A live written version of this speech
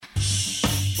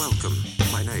Welcome,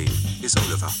 my name is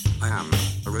Oliver. I am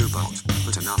a robot,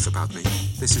 but enough about me.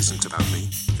 This isn't about me,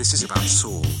 this is about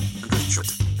Saul and Richard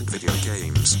and video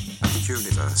games and the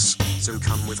universe. So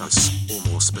come with us, or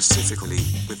more specifically,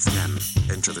 with them,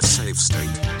 into the save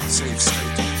state, save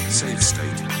state, save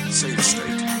state, save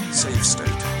state, save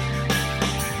state.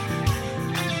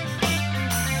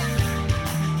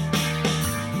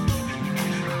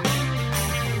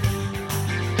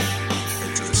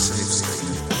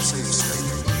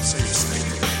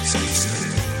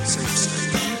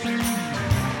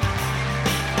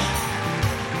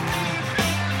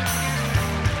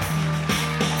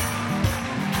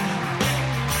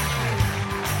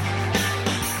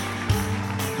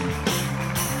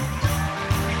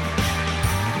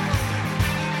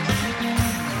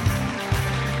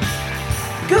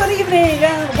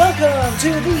 And welcome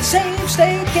to the Save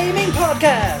State Gaming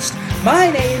Podcast. My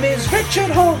name is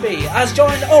Richard Holby, as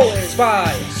joined always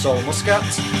by Saul Muscat.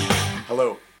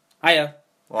 Hello. Hiya.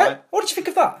 What? What did you think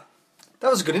of that? That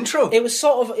was a good intro. It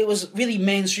was really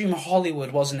mainstream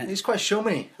Hollywood, wasn't it? It's quite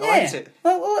showmany. I liked it.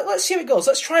 Well, let's see how it goes.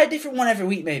 Let's try a different one every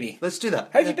week, maybe. Let's do that.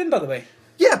 How have you been, by the way?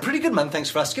 Yeah, pretty good, man. Thanks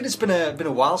for asking. It's been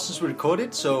a while since we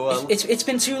recorded, so It's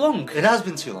been too long. It has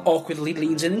been too long. Awkwardly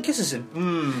leans in and kisses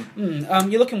him.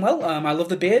 You're looking well. I love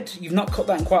the beard. You've not cut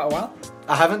that in quite a while.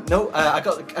 I haven't. No, I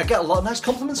get a lot of nice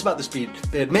compliments about this beard,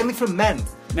 mainly from men.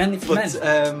 Mainly from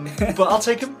men. But I'll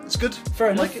take them. It's good.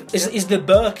 Fair enough. Like it. Is the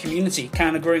Burr community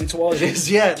kind of growing towards you? It is.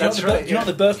 Yeah, that's right. Do you know what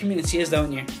the Burr community is,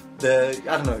 don't you? I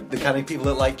don't know, the kind of people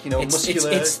that like, muscular...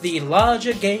 It's the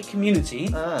larger gay community.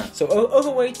 So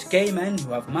overweight gay men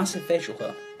who have massive facial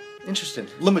hair. Interesting.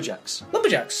 Lumberjacks.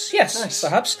 Lumberjacks, yes, nice.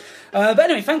 Perhaps. But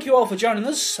anyway, thank you all for joining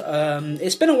us.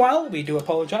 It's been a while, we do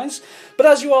apologise. But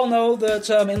as you all know, that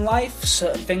in life,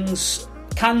 certain things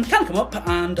can come up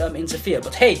and interfere.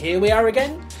 But hey, here we are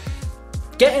again.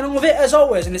 Getting on with it as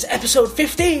always, and it's episode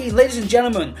 15, ladies and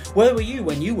gentlemen. Where were you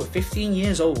when you were 15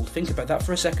 years old? Think about that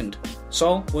for a second.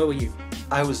 Saul, where were you?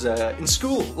 I was in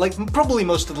school, like probably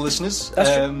most of the listeners.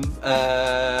 That's true.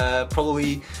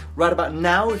 Probably right about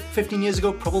now, 15 years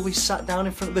ago, probably sat down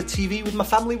in front of the TV with my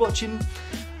family watching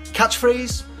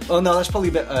Catchphrase. Oh no, that's probably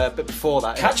a bit before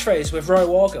that. Catchphrase with Roy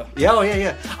Walker. Yeah,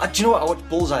 do you know what? I watched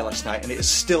Bullseye last night, and it is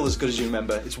still as good as you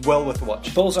remember. It's well worth a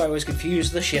watch. Bullseye always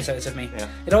confused the shit out of me. Yeah.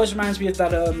 It always reminds me of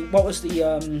that. What was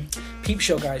the Peep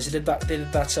Show guys? They did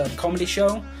that comedy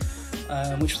show,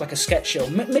 which was like a sketch show.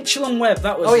 Mitchell and Webb.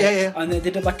 That was. Oh yeah. And they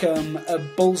did like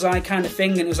a Bullseye kind of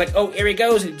thing, and it was like, oh, here he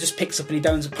goes, and he just picks up and he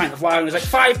downs a pint of wine, and he's like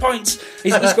 5 points.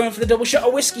 He's going for the double shot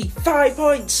of whiskey. 5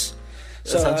 points.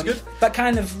 So, that sounds good. That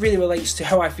kind of really relates to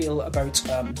how I feel about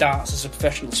darts as a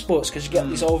professional sport, because you get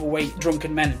these overweight,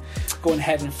 drunken men going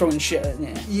ahead and throwing shit at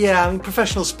you. Yeah, I mean,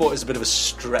 professional sport is a bit of a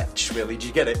stretch, really. Do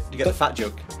you get it? Do you get the fat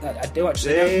joke? I do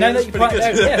actually. Yeah, now that you point it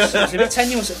out, good. yes. It's a bit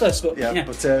tenuous at first, but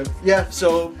yeah.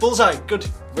 So Bullseye, good,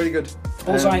 very good.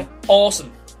 Bullseye,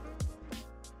 awesome.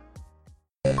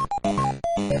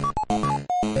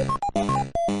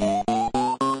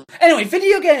 Anyway,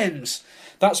 video games.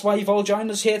 That's why you've all joined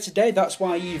us here today. That's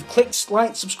why you've clicked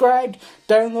like, subscribed,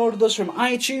 downloaded us from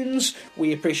iTunes.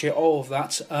 We appreciate all of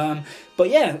that. But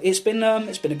yeah, it's been a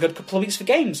good couple of weeks for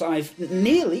games. I've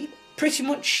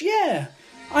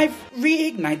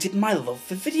reignited my love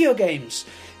for video games.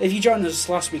 If you joined us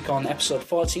last week on episode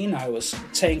 14, I was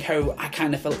saying how I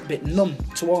kind of felt a bit numb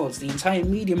towards the entire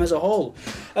medium as a whole.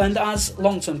 And as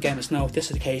long-term gamers know,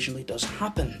 this occasionally does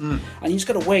happen. And you just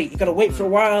gotta wait. You gotta wait for a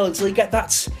while until you get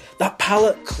that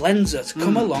palate cleanser to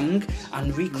come along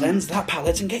and re-cleanse that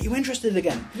palate and get you interested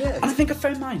again. Yeah. And I think I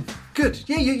found mine. Good.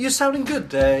 Yeah, you're sounding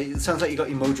good. It sounds like you got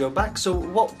your mojo back. So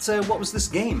what was this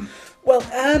game? Well,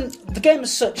 the game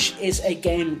as such is a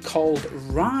game called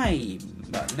Rime.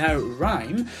 Now,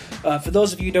 Rime, for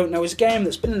those of you who don't know, is a game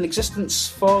that's been in existence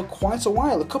for quite a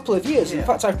while, a couple of years. Yeah. In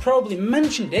fact, I've probably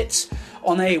mentioned it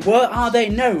on a Where Are They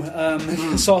Now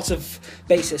sort of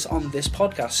basis on this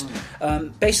podcast.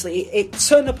 Basically, it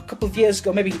turned up a couple of years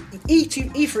ago, maybe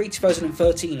E3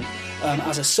 2013,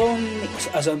 as a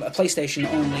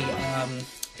PlayStation only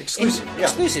Exclusive,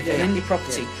 an indie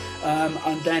property.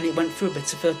 And then it went through a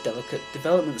bit of a delicate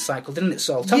development cycle, didn't it,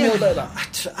 Saul? Tell me a little bit about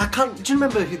that. I can't. Do you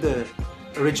remember who the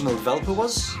original developer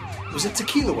was? Was it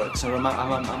Tequila Works? Or am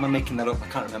I making that up? I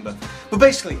can't remember. But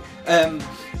basically, there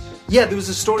was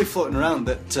a story floating around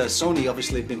that Sony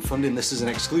obviously had been funding this as an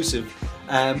exclusive,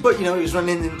 but it was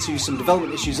running into some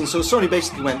development issues, and so Sony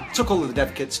basically took all of the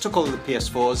dev kits, took all of the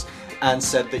PS4s, and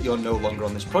said that you're no longer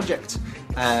on this project.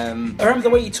 I remember the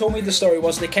way you told me the story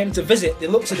was they came to visit, they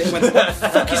looked at it and went, what the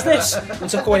fuck is this? And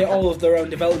took away all of their own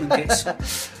development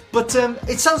kits. But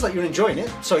it sounds like you're enjoying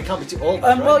it, so it can't be too old.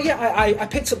 Right? Well, yeah, I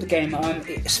picked up the game.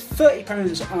 It's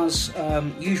 £30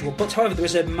 as usual, but however, there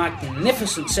is a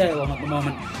magnificent sale on at the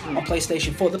moment on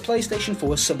PlayStation 4. The PlayStation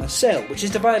 4 Summer Sale, which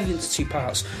is divided into two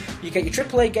parts. You get your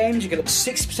AAA games, you get up to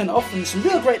 60% off, and some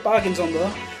real great bargains on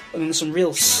there. And then some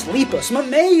real sleepers, some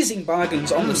amazing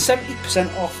bargains on the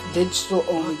 70% off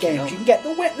digital-only games. You can get The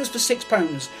Witness for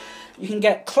 £6. You can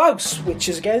get Klaus, which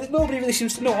is a game that nobody really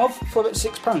seems to know of, for about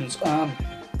 £6.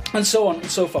 And so on and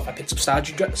so forth. I picked up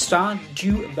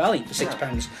Stardew Valley for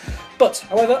 £6. But,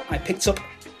 however, I picked up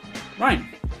Rime.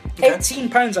 Okay.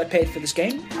 £18 I paid for this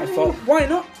game. I thought, why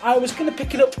not? I was going to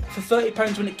pick it up for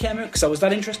 £30 when it came out because I was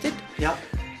that interested. Yeah.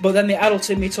 But then the adult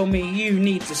in me told me, you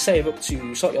need to save up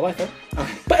to sort your life out.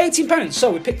 Okay. But £18,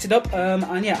 so we picked it up,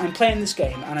 and yeah, I'm playing this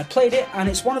game, and I played it, and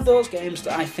it's one of those games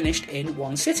that I finished in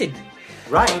one sitting.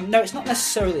 Right. No, it's not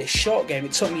necessarily a short game.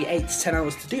 It took me 8 to 10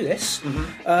 hours to do this.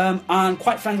 And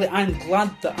quite frankly, I'm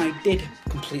glad that I did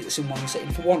complete this in one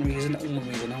sitting for one reason and one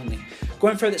reason only.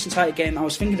 Going through this entire game, I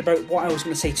was thinking about what I was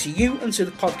going to say to you and to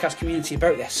the podcast community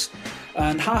about this.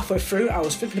 And halfway through, I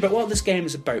was thinking about what this game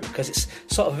is about, because it's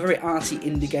sort of a very arty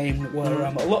indie game where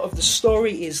a lot of the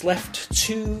story is left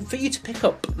for you to pick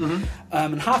up.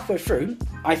 And halfway through,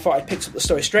 I thought I picked up the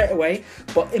story straight away,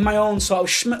 but in my own sort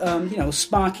of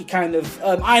sparky kind of,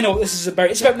 I know what this is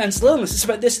about. It's about mental illness. It's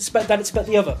about this. It's about that. It's about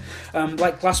the other.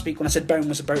 Like last week when I said Bone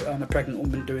was about a pregnant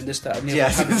woman doing this, that, and the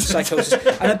other, having psychosis.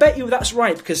 And I bet you that's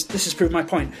right, because this has proved my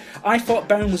point. I thought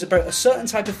Bone was about a certain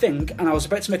type of thing, and I was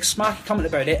about to make a smarky comment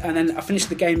about it, and then I finished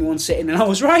the game in one sitting, and I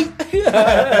was right.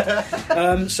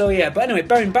 So yeah, but anyway,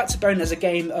 back to Bone as a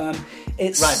game.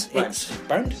 It's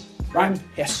Bone? Rime?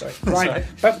 Yes, sorry. Rime.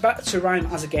 Back to Rime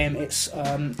as a game. It's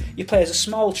you play as a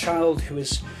small child who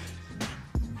is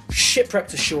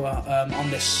shipwrecked ashore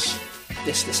on this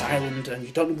island, and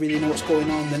you don't really know what's going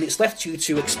on. Then it's left you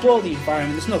to explore the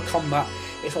environment. There's no combat.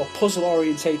 It's all puzzle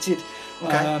orientated.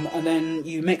 Okay. And then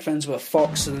you make friends with a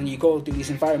fox, and then you go do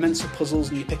these environmental puzzles,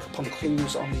 and you pick up on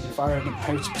clues on the environment,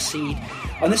 how to proceed.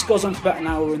 And this goes on for about an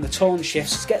hour, and the tone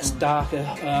shifts, it gets darker,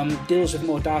 deals with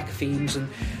more darker themes, and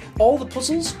all the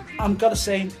puzzles, I've got to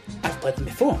say, I've played them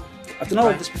before. I've done all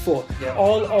of this before. Yeah.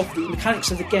 All of the mechanics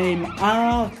of the game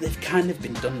they've kind of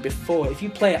been done before. If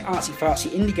you play artsy-fartsy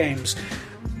indie games,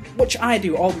 which I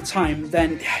do all the time,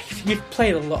 then you've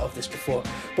played a lot of this before.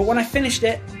 But when I finished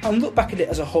it and look back at it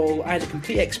as a whole, I had a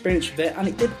complete experience with it, and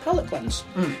it did palate cleanse.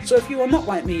 So if you are not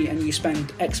like me and you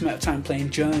spend X amount of time playing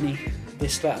Journey,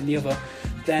 this, that and the other,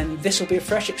 then this will be a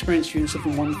fresh experience for you and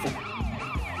something wonderful.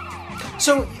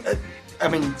 So, I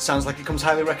mean, sounds like it comes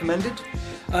highly recommended.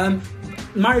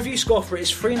 My review score for it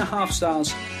is 3.5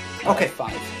 stars out of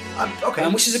 5. Okay,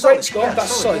 which is a great score.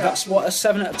 That's what a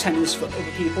 7 out of 10 is for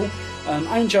other people.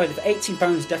 I enjoyed it. For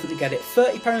 £18, definitely get it.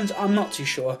 £30, I'm not too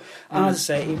sure. As I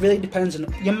say, it really depends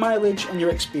on your mileage and your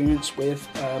experience with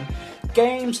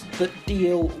games that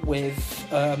deal with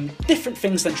different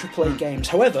things than AAA games.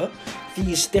 However,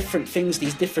 these different things,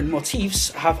 these different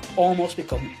motifs, have almost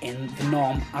become in the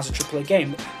norm as a AAA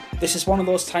game. This is one of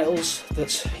those titles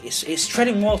that it's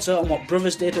treading water on what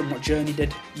Brothers did and what Journey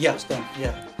did. Yeah,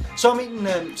 yeah. So I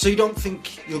mean, so you don't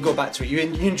think you'll go back to it? You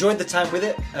enjoyed the time with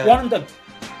it? One and done.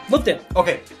 Loved it.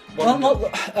 Okay.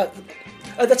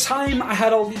 At the time, I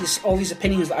had all these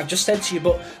opinions that I've just said to you,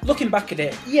 but looking back at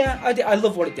it, yeah, I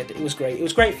love what it did. It was great. It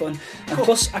was great fun, and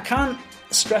plus, I can't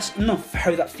stress enough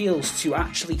how that feels to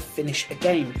actually finish a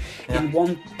game in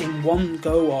one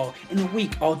go, or in a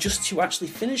week, or just to actually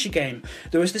finish a game.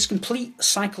 There is this complete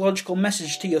psychological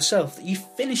message to yourself that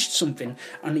you've finished something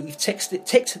and that you've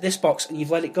ticked this box and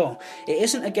you've let it go. It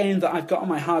isn't a game that I've got on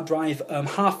my hard drive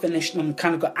half finished and I'm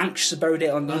kind of got anxious about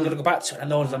it and I'm going to go back to it. I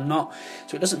know that I'm not,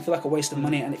 so it doesn't feel like a waste of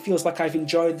money, and it feels like I've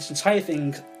enjoyed this entire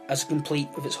thing as complete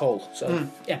of its whole. So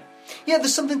yeah,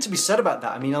 there's something to be said about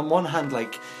that. I mean, on one hand,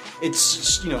 like, it's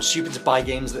stupid to buy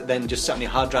games that then just sit on your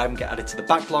hard drive and get added to the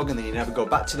backlog and then you never go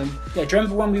back to them. Yeah, do you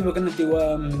remember when we were going to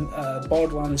do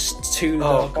Borderlands 2,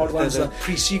 Borderlands the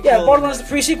pre-sequel? Yeah, Borderlands the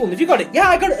pre-sequel. Have you got it? Yeah,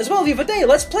 I got it as well the other day.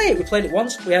 Let's play it. We played it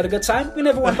once. We had a good time. We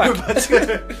never went back.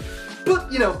 But,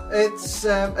 it's,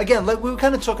 again, like we were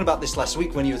kind of talking about this last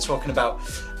week when you were talking about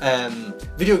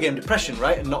video game depression,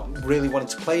 right? And not really wanting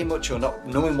to play much or not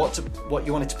knowing what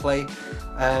you wanted to play.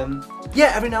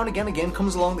 Every now and again, a game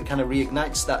comes along that kind of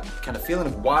reignites that kind of feeling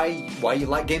of why you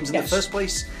like games in the first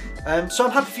place. So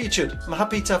I'm happy for you, Chud. I'm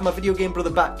happy to have my video game brother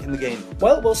back in the game.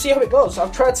 Well, we'll see how it goes.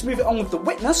 I've tried to move it on with The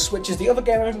Witness, which is the other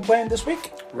game I've been playing this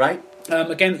week. Right.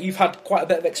 A game that you've had quite a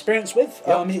bit of experience with.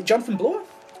 Yep. Is it Jonathan Blow?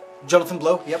 Jonathan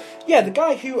Blow, yep. Yeah, the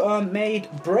guy who made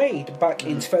Braid back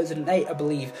in 2008, I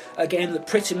believe, a game that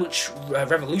pretty much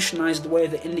revolutionised the way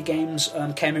that indie games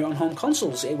came out on home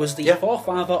consoles. It was the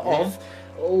forefather of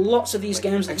lots of these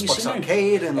games that you see now. Xbox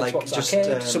Arcade and Xbox just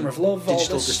Arcade, Summer of Love,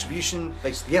 digital all this. distribution,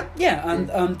 basically, yeah. Yeah,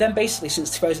 and then basically since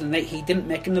 2008 he didn't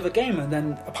make another game, and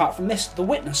then apart from this, The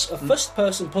Witness, a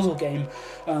first-person puzzle game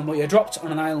where you're dropped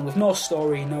on an island with no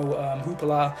story, no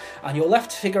hoopla, and you're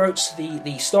left to figure out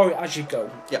the story as you go.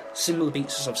 Yep. Similar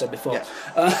beats as I've said before.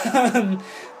 Yeah.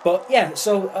 But yeah,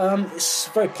 so it's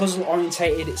very puzzle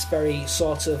orientated. It's very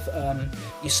sort of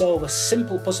you solve a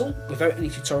simple puzzle without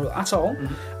any tutorial at all,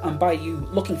 and by you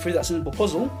looking through that simple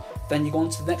puzzle, then you go on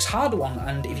to the next harder one.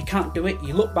 And if you can't do it,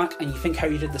 you look back and you think how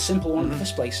you did the simple one in the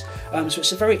first place. So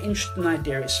it's a very interesting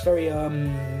idea. It's very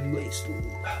it's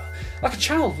like a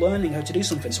child learning how to do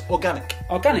something. It's organic.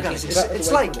 Organic. Is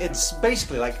exactly it's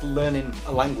basically like learning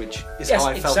a language. Is how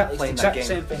I felt playing that game.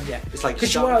 Same thing. Yeah. It's like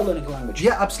because you are learning a language.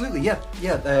 Yeah, absolutely. Yeah.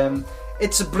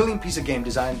 It's a brilliant piece of game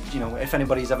design. You know, if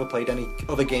anybody's ever played any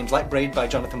other games like Braid by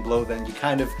Jonathan Blow, then you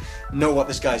kind of know what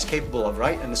this guy's capable of,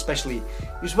 right? And especially, he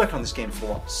was working on this game for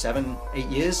what,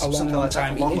 7-8 years, a long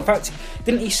time. In fact,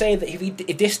 didn't he say that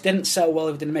if this didn't sell well,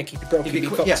 if it didn't make it, he'd be broke. He'd be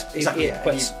cut. Yeah, exactly.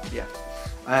 But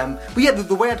yeah,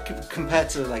 the way I'd compare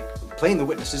to like playing The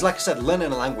Witness is, like I said,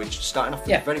 learning a language, starting off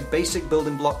with very basic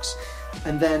building blocks,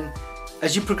 and then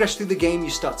as you progress through the game, you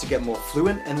start to get more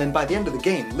fluent, and then by the end of the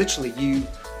game, literally you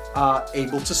are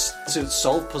able to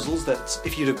solve puzzles that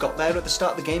if you'd have got there at the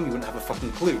start of the game, you wouldn't have a fucking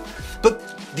clue.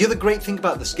 But the other great thing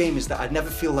about this game is that I never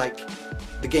feel like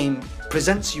the game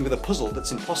presents you with a puzzle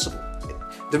that's impossible.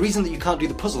 The reason that you can't do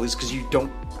the puzzle is because you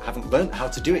haven't learned how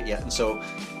to do it yet, and so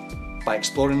by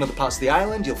exploring other parts of the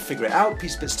island, you'll figure it out,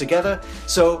 piece bits together.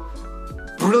 So,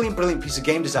 brilliant piece of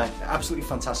game design, absolutely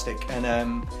fantastic.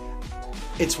 And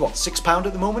it's what, £6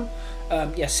 at the moment?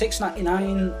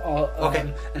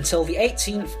 $6.99 until the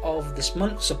 18th of this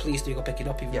month. So please do go pick it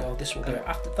up, even though this will go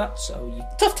after that. So you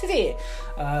tough to do.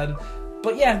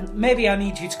 But yeah, maybe I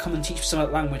need you to come and teach me some of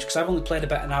that language because I've only played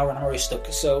about an hour and I'm already stuck.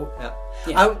 So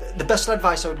the best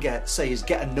advice I would say is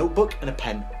get a notebook and a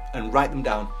pen and write them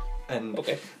down. And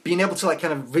being able to like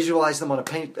kind of visualize them on a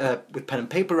with pen and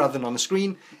paper rather than on the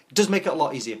screen, it does make it a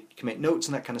lot easier. You can make notes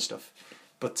and that kind of stuff.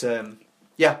 But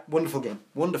wonderful game.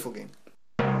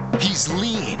 He's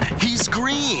lean, he's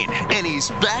green, and he's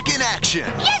back in action.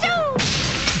 Yahoo!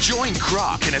 Join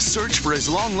Croc in a search for his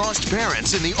long-lost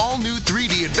parents in the all-new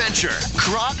 3D adventure,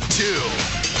 Croc 2.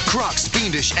 Croc's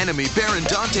fiendish enemy Baron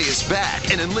Dante is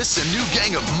back and enlists a new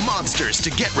gang of monsters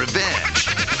to get revenge.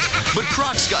 But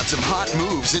Croc's got some hot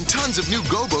moves and tons of new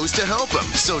gobos to help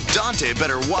him, so Dante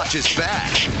better watch his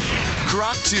back.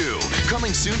 Croc 2,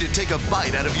 coming soon to take a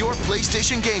bite out of your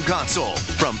PlayStation game console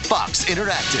from Fox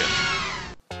Interactive.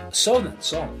 So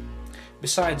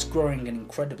besides growing an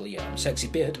incredibly sexy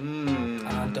beard,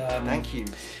 thank you.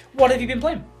 What have you been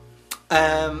playing?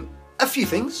 A few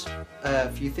things.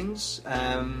 Let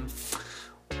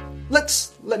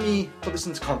me put this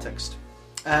into context.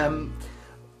 Well,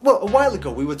 a while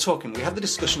ago we had the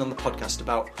discussion on the podcast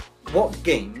about what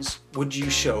games would you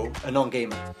show a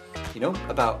non-gamer,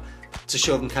 about to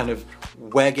show them kind of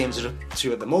where games are up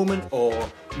to at the moment, or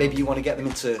maybe you want to get them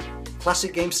into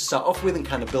classic games to start off with and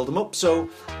kind of build them up. So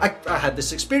I had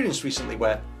this experience recently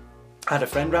where I had a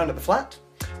friend round at the flat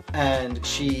and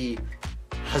she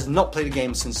has not played a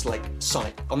game since like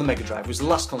Sonic on the Mega Drive. It was the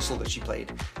last console that she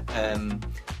played.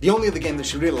 The only other game that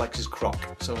she really likes is Croc.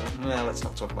 So let's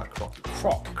not talk about Croc.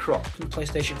 Croc. From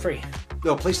PlayStation 3.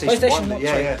 No, PlayStation 1.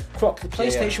 Yeah. Croc, the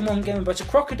PlayStation 1 game about a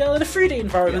crocodile in a 3D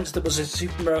environment that was a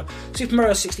Super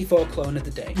Mario 64 clone of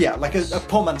the day. Yeah, like a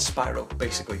poor man's Spyro,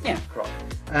 basically. Yeah. Croc.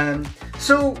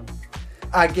 So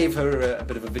I gave her a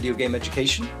bit of a video game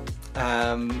education.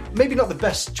 Maybe not the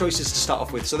best choices to start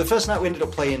off with. So the first night we ended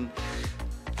up playing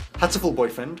Hatoful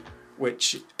Boyfriend,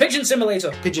 which... Pigeon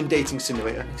dating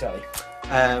simulator. Exactly.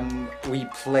 We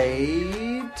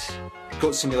played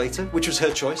Goat Simulator, which was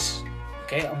her choice.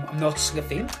 Okay, I'm noticing a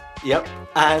theme. Yep.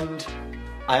 And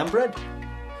I Am Bread,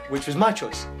 which was my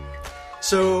choice.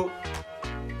 So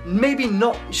maybe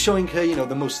not showing her,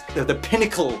 the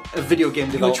pinnacle of video game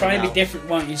development. You were trying to be different,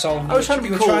 weren't you, Solomon? I was trying to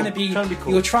be cool.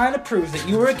 You were trying to prove that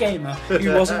you were a gamer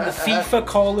who wasn't the FIFA,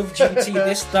 Call of Duty,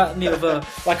 this, that, and the other,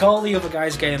 like all the other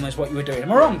guys' gamers. What you were doing?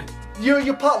 Am I wrong?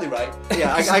 You're partly right.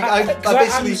 Yeah, I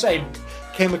basically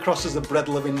came across as a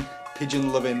bread-loving,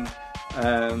 pigeon-loving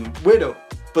weirdo.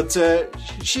 But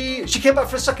she came back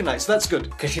for a second night, so that's good.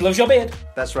 Because she loves your beard.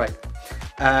 That's right.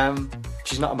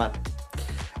 She's not a man.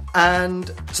 And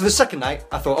so the second night,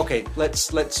 I thought, okay,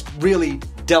 let's really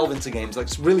delve into games.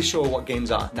 Let's really show what games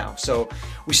are now. So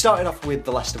we started off with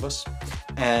The Last of Us,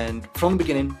 and from the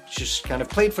beginning, just kind of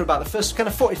played for about the first kind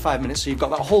of 45 minutes. So you've got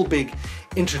that whole big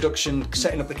introduction,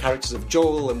 setting up the characters of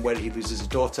Joel and where he loses his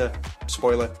daughter.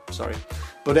 Spoiler, sorry.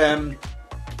 But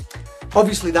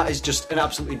obviously that is just an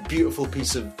absolutely beautiful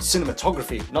piece of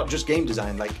cinematography, not just game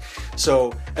design. Like,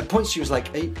 so at points she was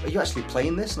like, are you actually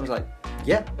playing this? And I was like,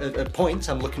 yeah. At points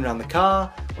I'm looking around the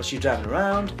car while she's driving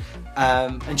around,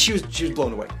 and she was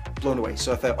blown away.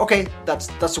 So I thought, okay,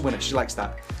 that's a winner. She likes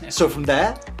that. Yeah. So from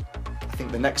there, I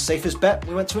think the next safest bet,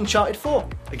 we went to Uncharted 4.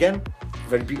 Again,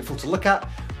 very beautiful to look at,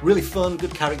 really fun,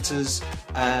 good characters,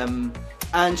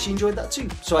 and she enjoyed that too.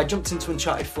 So I jumped into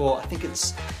Uncharted 4. I think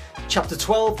it's Chapter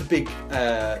 12, the big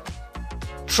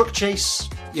truck chase,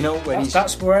 you know, when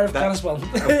that's where I've gone as well.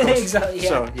 Exactly.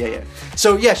 Yeah.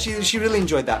 So she really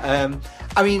enjoyed that.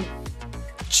 I mean,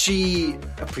 she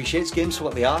appreciates games for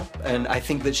what they are, and I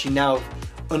think that she now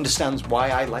understands why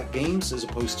I like games as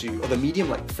opposed to other medium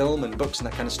like film and books and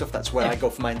that kind of stuff. That's where I go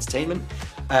for my entertainment.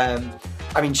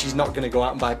 I mean, she's not going to go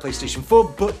out and buy a PlayStation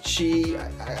 4, but she,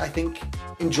 I think,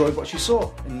 enjoyed what she saw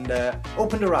and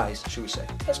opened her eyes, shall we say.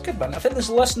 That's good, man. I think there's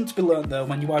a lesson to be learned, though,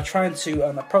 when you are trying to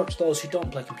approach those who don't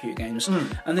play computer games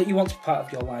and that you want to be part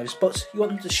of your lives, but you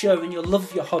want them to show in your love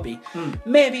of your hobby.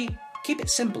 Maybe keep it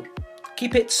simple.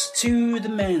 Keep it to the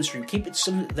mainstream. Keep it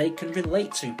something that they can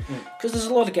relate to. Because there's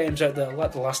a lot of games out there,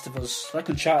 like The Last of Us, like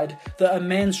Uncharted, that are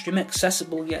mainstream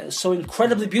accessible, yet so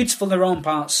incredibly beautiful in their own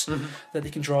parts that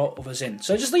they can draw others in.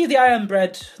 So just leave the Iron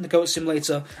Bread and the Goat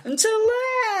Simulator until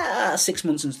 6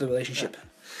 months into the relationship.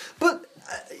 But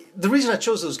the reason I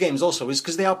chose those games also is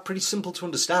because they are pretty simple to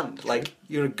understand. Like,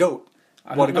 you're a goat.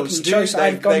 What a goat's do,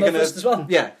 I've gone there first as well.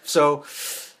 Yeah, so...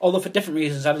 Although for different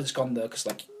reasons, I've just gone there, because,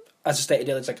 like, as I stated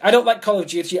earlier, it's like, I don't like Call of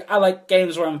Duty, I like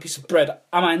games where I'm a piece of bread.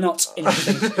 Am I not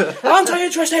interesting? Aren't I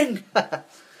interesting?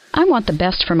 I want the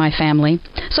best for my family,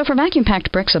 so for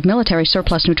vacuum-packed bricks of military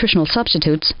surplus nutritional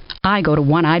substitutes, I go to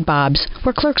One-Eyed Bob's,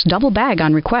 where clerks double bag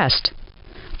on request.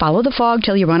 Follow the fog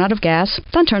till you run out of gas,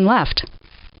 then turn left.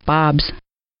 Bob's.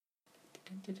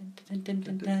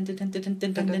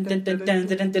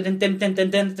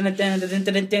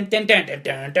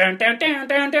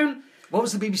 What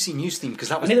was the BBC News theme? Because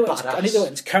that was badass. I need to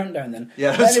went to Countdown then.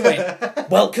 Yeah. But anyway,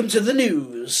 welcome to the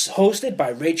news, hosted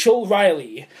by Rachel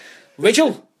Riley.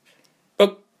 Rachel?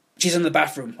 Oh, she's in the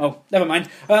bathroom. Oh, never mind.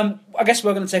 I guess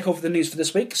we're going to take over the news for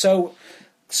this week. So,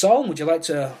 Saul, would you like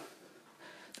to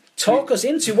talk us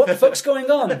into what the fuck's going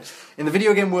on? In the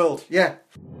video game world, yeah.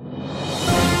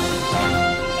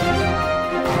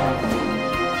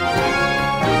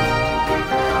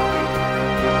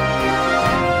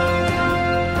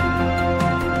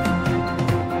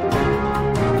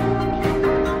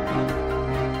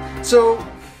 So,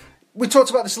 we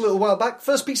talked about this a little while back.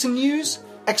 First piece of news,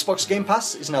 Xbox Game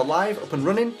Pass is now live, up and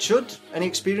running. Any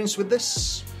experience with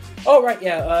this? Oh, right,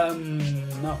 yeah,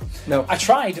 no. I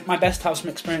tried my best to have some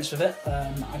experience with it.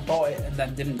 I bought it and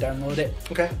then didn't download it.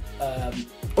 Okay.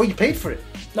 You paid for it?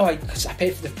 No, I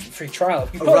paid for the free trial.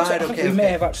 We may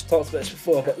have actually talked about this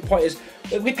before, but the point is,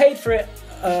 we paid for it.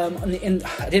 I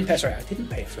didn't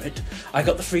pay for it. I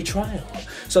got the free trial.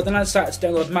 So then I started to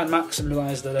download Mad Max and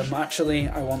realised that actually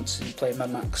I want to play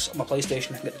Mad Max on my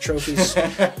PlayStation. I can get the trophies. So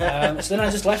then I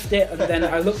just left it, and then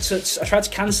I tried to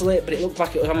cancel it, but it looked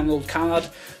like it was on an old card.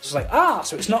 So I was like,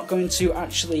 so it's not going to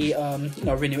actually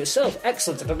renew itself.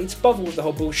 Excellent. I don't need to bother with the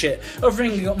whole bullshit of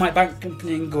ringing up my bank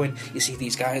company and going, you see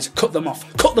these guys, cut them off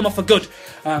for good.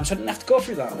 So I didn't have to go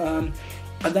through that.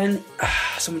 And then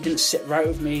someone didn't sit right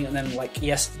with me, and then like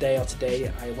yesterday or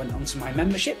today I went onto my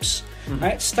memberships.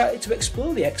 I started to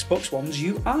explore the Xbox One's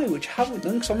UI, which I haven't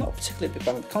done because I'm not a particularly big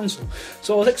fan of the console.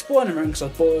 So I was exploring around because I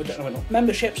was bored, and I went,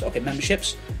 memberships, okay,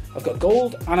 memberships, I've got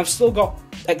gold, and I've still got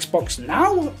Xbox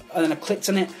Now, and then I clicked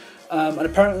on it, and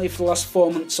apparently for the last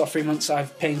 4 months or 3 months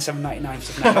I've paid $7.99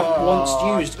 because I've not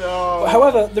once used. But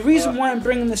however, the reason why I'm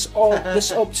bringing this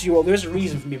up to you all, there is a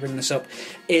reason for me bringing this up,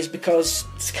 is because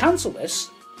to cancel this,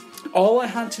 all I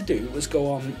had to do was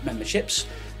go on memberships,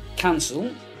 cancel,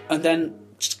 and then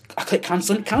I click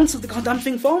cancel and it cancelled the goddamn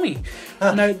thing for me.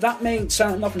 Now, that may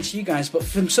sound like nothing to you guys, but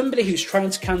from somebody who's trying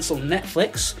to cancel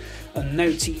Netflix and Now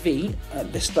TV,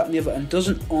 this, that and the other, and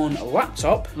doesn't own a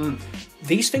laptop,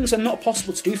 these things are not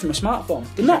possible to do from a smartphone.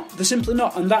 They're not. They're simply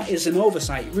not, and that is an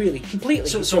oversight, really, completely.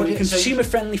 So from a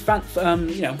consumer-friendly,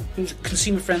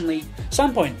 consumer-friendly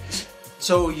standpoint.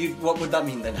 So what would that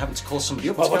mean then? Having to call somebody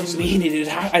up? Well, what do you mean?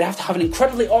 I'd have to have an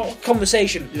incredibly awkward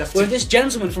conversation with this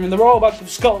gentleman from the Royal Bank of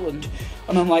Scotland,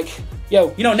 and I'm like,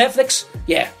 yo, you know Netflix?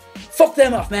 Yeah. Fuck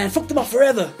them off, man. Fuck them off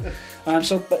forever.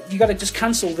 But you got to just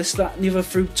cancel this, that, and the other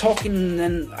through talking, and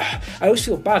then I always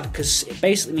feel bad because it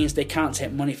basically means they can't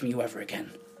take money from you ever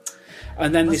again.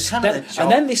 And then they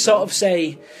sort of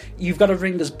say, you've got to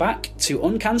ring us back to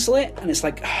uncancel it, and it's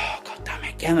like, oh, god damn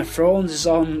it, Game of Thrones is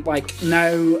on, like,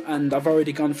 now, and I've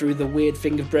already gone through the weird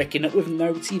thing of breaking up with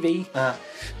no TV,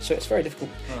 so it's very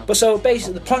difficult. But so,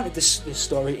 basically, the point of this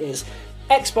story is,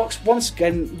 Xbox, once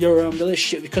again, your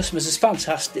relationship with customers is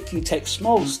fantastic. You take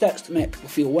small steps to make people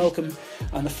feel welcome,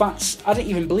 and the facts, I didn't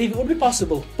even believe it would be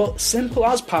possible, but simple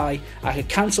as pie, I could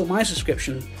cancel my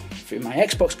subscription through my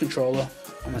Xbox controller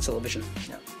on my television.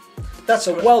 Yeah. That's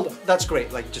well done. That's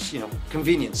great. Like, just,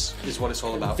 convenience is what it's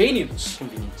all about. Convenience.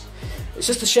 Convenience. It's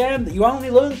just a shame that you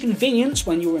only learn convenience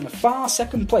when you're in a far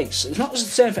second place. It's not just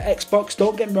the same for Xbox,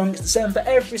 don't get me wrong, it's the same for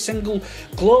every single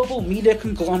global media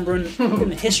conglomerate in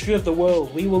the history of the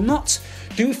world. We will not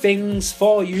do things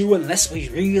for you unless we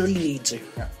really need to.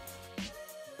 Yeah.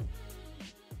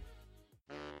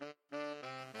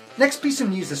 Next piece of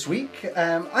news this week,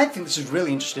 I think this is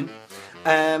really interesting.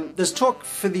 There's talk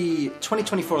for the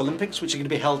 2024 Olympics, which are going to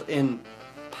be held in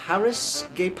Paris,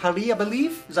 Gay Paris, I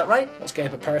believe. Is that right? What's gay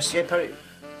about Paris? Gay Paris.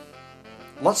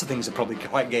 Lots of things are probably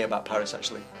quite gay about Paris,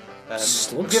 actually.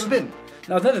 Slugs? Have you ever been?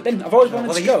 No, I've never been. I've always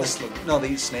wanted to go. No, they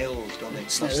eat snails, don't they?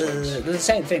 They're the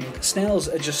same thing. Snails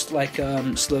are just like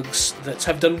slugs that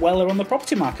have done well on the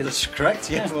property market. That's correct,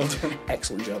 yeah. Well done.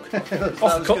 Excellent joke.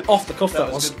 Off the cuff,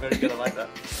 that was. Good, very good, I like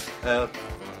that.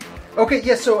 Okay,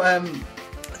 yeah,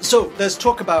 so there's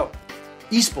talk about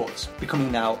esports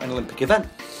becoming now an Olympic event.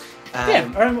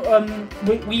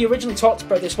 We originally talked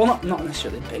about this, well, not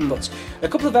necessarily big, but a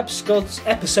couple of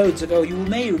episodes ago, you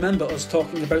may remember us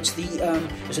talking about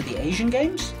the Asian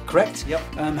Games? Correct, yep.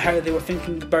 How they were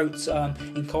thinking about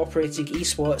incorporating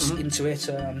esports into it,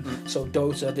 so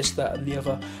Dota, this, that, and the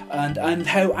other, and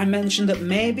how I mentioned that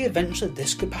maybe eventually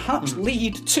this could perhaps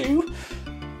lead to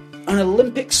an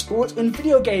Olympic sport in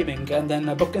video gaming, and then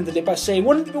I bookended it by saying,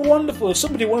 wouldn't it be wonderful if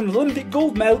somebody won an Olympic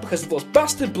gold medal because of those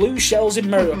bastard blue shells in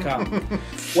Mario Kart?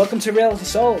 Welcome to Reality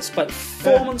Assault. But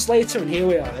 4 months later, and here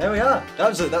we are. There we are. That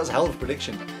was a hell of a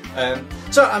prediction.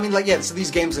 So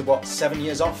these games are 7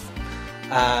 years off.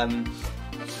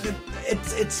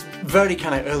 It's very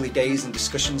kind of early days and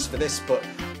discussions for this, but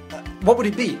what would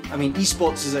it be? I mean,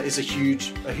 esports is a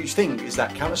huge thing. Is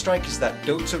that Counter-Strike? Is that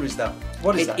Dota?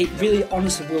 What is that? It really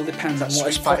honestly will depend on what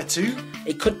is Street Fighter 2?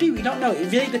 It could be, we don't know.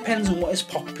 It really depends on what is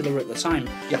popular at the time.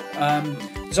 Yeah.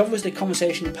 There's obviously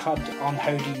conversation had on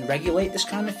how do you regulate this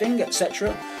kind of thing,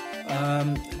 etc. I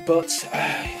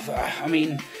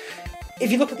mean,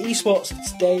 if you look at the esports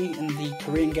today and the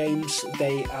Korean games,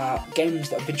 they are games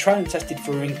that have been tried and tested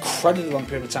for an incredibly long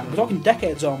period of time. We're talking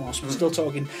decades almost. We're still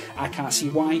talking, I can't see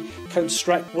why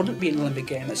Counter-Strike wouldn't be an Olympic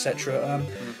game, etc.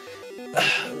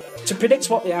 To predict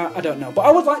what they are, I don't know. But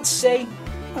I would like to say,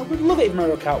 I would love it if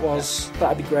Mario Kart was. Yeah.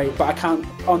 That'd be great. But I can't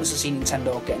honestly see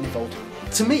Nintendo getting involved.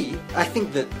 To me, I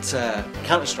think that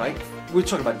Counter-Strike, we were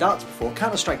talking about darts before,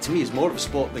 Counter-Strike to me is more of a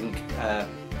sport than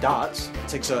darts. It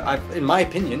takes in my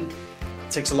opinion,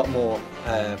 takes a lot more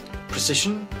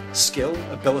precision, skill,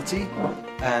 ability.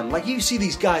 Like you see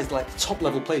these guys, like top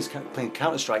level players playing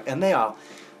Counter-Strike, and they are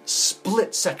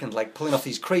split second, like pulling off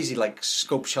these crazy like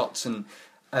scope shots, and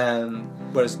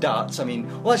whereas darts, I mean,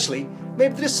 well, actually,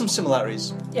 maybe there's some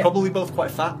similarities. Yeah. Probably both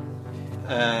quite fat.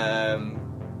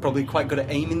 Probably quite good at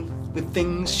aiming with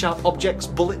things, sharp objects,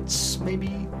 bullets,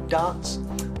 maybe darts.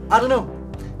 I don't know,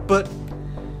 but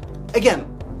again,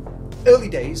 early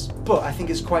days. But I think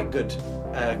it's quite good.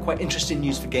 Quite interesting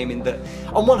news for gaming that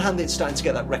on one hand it's starting to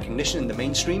get that recognition in the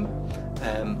mainstream.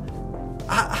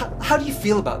 How do you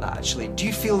feel about that actually? Do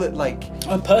you feel that like...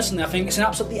 Personally I think it's an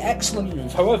absolutely excellent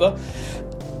move. However,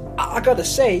 I gotta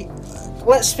say,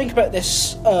 let's think about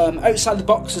this outside the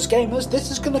box as gamers. This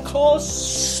is going to cause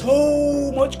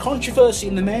so much controversy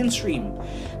in the mainstream.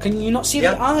 Can you not see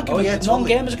the argument that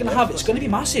non-gamers are going to have? It's going to be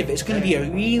massive. It's going to be a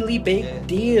really big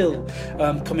deal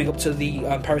coming up to the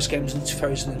Paris Games in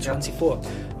 2024.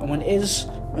 And when it is,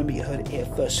 remember you heard it here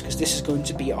first, because this is going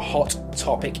to be a hot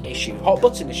topic issue. Hot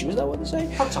button issue, is that what they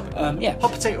say? Hot topic. Yeah.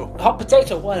 Hot potato. Hot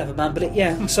potato, whatever, man. But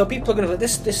so people are going to like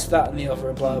this, that, and the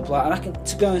other, blah, blah, blah. And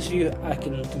to be honest with you, I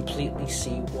can completely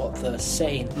see what they're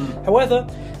saying. However,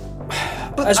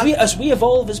 as we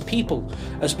evolve as people,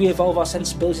 as we evolve our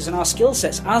sensibilities and our skill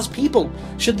sets as people,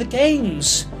 should the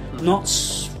games not,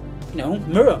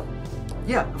 mirror?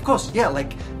 Yeah, of course. Yeah,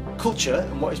 like culture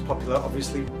and what is popular,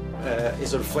 obviously,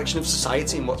 is a reflection of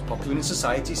society and what's popular in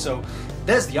society. So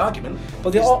there's the argument.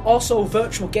 But also,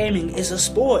 virtual gaming is a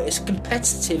sport. It's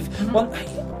competitive.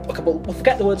 okay, well, we'll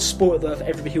forget the word sport there for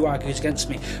everybody who argues against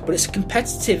me, but it's a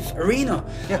competitive arena,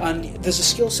 and there's a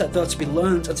skill set there to be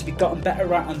learned and to be gotten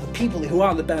better at, and the people who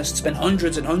are the best spend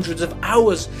hundreds and hundreds of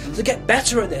hours to get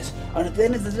better at this. And at the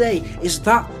end of the day, is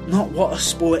that not what a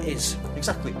sport is?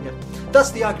 Exactly, yeah.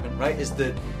 That's the argument, right? Is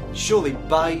that surely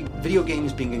by video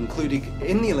games being included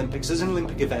in the Olympics as an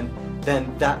Olympic event,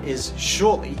 then that is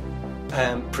surely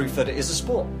proof that it is a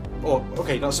sport. Or,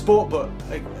 okay, not a sport, but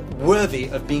worthy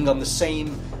of being on the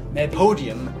same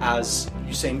podium as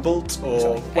Usain Bolt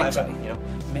or whatever. Exactly. You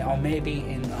know? Or maybe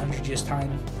in 100 years'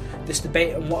 time, this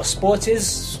debate on what a sport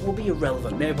is will be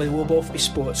irrelevant. Maybe we'll both be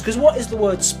sports. Because what is the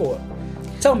word sport?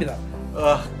 Tell me that.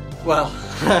 Well,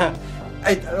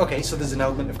 okay, so there's an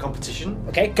element of competition.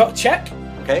 Okay, got check.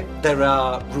 Okay, there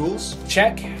are rules.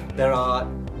 Check. There are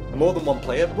more than one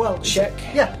player. Well, check.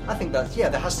 Yeah, I think that. Yeah,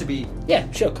 there has to be.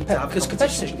 Yeah, sure. Because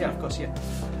competition. Yeah, of course. Yeah,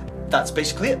 that's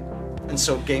basically it. And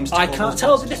so games. I can't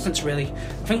tell the difference really.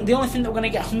 I think the only thing that we're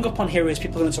going to get hung up on here is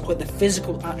people are going to talk about the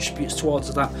physical attributes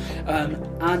towards that,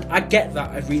 and I get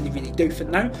that. I really, really do for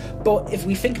now. But if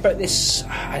we think about this,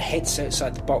 I hate to say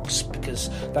outside the box because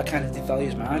that kind of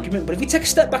devalues my argument. But if we take a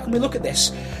step back and we look at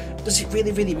this, does it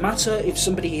really, really matter if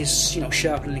somebody is,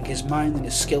 sharpening his mind and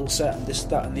his skill set and this,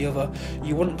 that, and the other?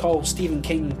 You wouldn't call Stephen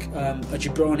King a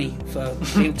jabroni for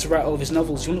being able to write all of his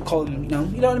novels. You wouldn't call him, you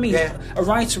know what I mean? Yeah. A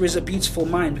writer is a beautiful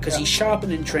mind because he's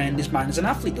sharpened and trained his mind as an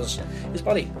athlete does his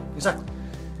body. Exactly.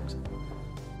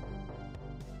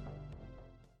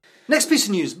 Next piece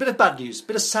of news, bit of bad news,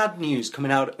 bit of sad news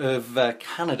coming out of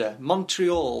Canada,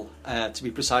 Montreal, to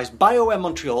be precise. BioWare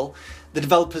Montreal, the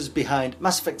developers behind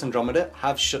Mass Effect Andromeda,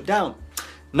 have shut down.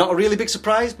 Not a really big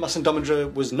surprise. Mass Andromeda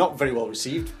was not very well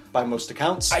received by most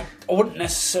accounts. I wouldn't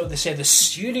necessarily say the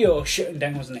studio shutting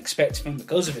down was an expected thing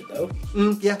because of it, though.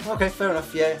 Yeah, okay, fair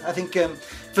enough. Yeah, I think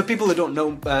for people who don't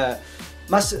know,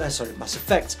 Mass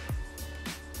Effect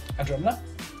Andromeda?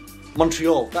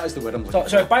 Montreal, that is the word I'm looking for.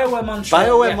 Sorry, BioWare Montreal.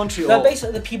 BioWare Montreal. They're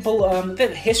basically the people, a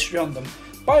bit of history on them.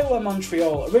 BioWare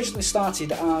Montreal originally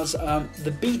started as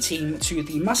the B team to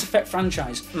the Mass Effect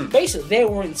franchise. Basically, they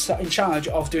were in charge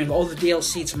of doing all the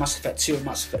DLC to Mass Effect 2 and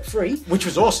Mass Effect 3. Which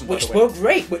was awesome, Which by the way. were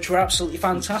great, which were absolutely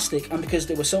fantastic. And because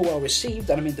they were so well received,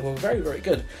 and I mean, they were very, very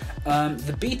good,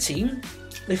 the B team,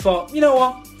 they thought, you know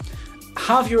what?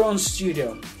 Have your own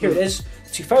studio. Here it is,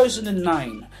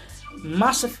 2009.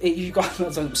 You've got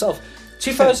that on himself.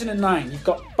 2009, you've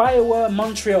got BioWare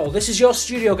Montreal. This is your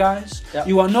studio, guys. Yep.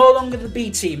 You are no longer the B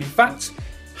team. In fact,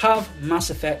 have Mass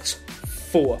Effect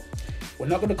 4. We're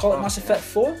not going to call it Mass Effect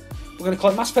 4. We're going to call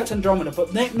it Mass Effect Andromeda.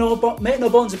 But make no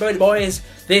bones about it, boys.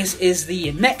 This is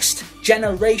the next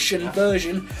generation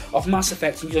version of Mass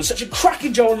Effect. And you've done such a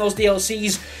cracking job on those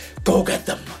DLCs. Go get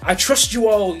them. I trust you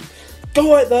all.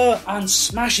 Go out there and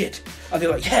smash it. And they're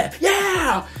like,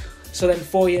 yeah. So then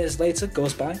 4 years later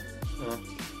goes by.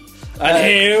 And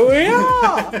here we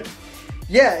are.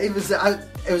 Yeah, it was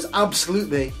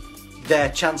absolutely their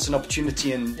chance and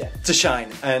opportunity to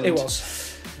shine. And It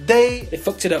was. They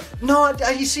fucked it up. No,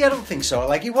 you see, I don't think so.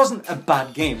 Like, it wasn't a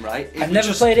bad game, right? I've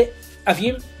never played it. Have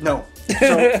you? No.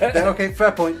 So, okay,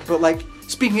 fair point. But like,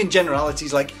 speaking in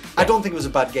generalities, like, I don't think it was a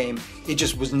bad game. It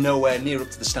just was nowhere near up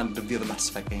to the standard of the other Mass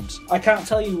Effect games. I can't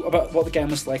tell you about what the game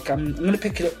was like. I'm going to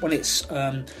pick it up when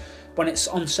it's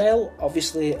on sale,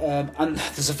 obviously, and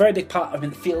there's a very big part of it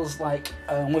that feels like,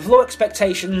 with low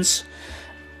expectations,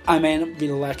 I may not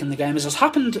really liking the game, as has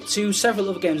happened to several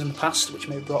other games in the past, which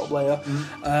may be brought up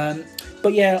later.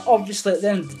 But yeah, obviously, at the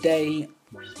end of the day,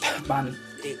 man,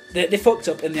 they fucked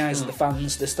up in the eyes of the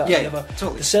fans, this, that, and the other.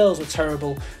 Totally. The sales were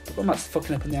terrible, but going back to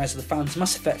fucking up in the eyes of the fans,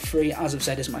 Mass Effect 3, as I've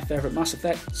said, is my favourite Mass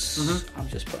Effects. I'm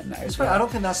just putting that as well. I don't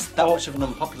think that's that much of an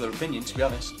unpopular opinion, to be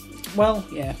honest. Well,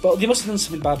 yeah, but they must have done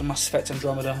something bad on Mass Effect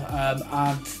Andromeda,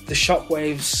 and the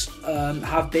shockwaves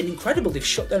have been incredible. They've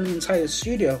shut down the entire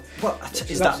studio. Well,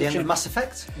 is that the end of Mass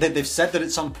Effect? They've said that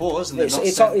it's on pause, and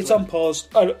it's on pause.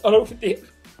 I don't think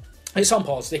it's on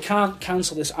pause. They can't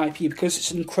cancel this IP because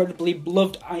it's an incredibly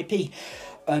beloved IP,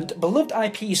 and beloved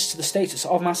IPs to the status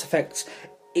of Mass Effect.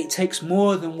 It takes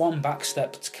more than one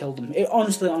backstep to kill them. It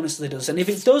honestly does. And if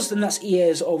it does, then that's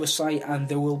EA's oversight, and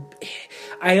there will...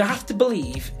 I have to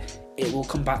believe it will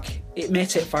come back. It may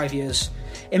take 5 years.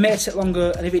 It may take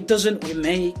longer, and if it doesn't, we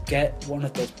may get one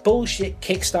of those bullshit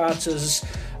Kickstarters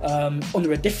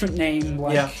under a different name,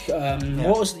 like...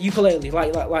 What was the Ukulele?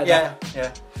 Like that.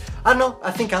 Yeah. I don't know. I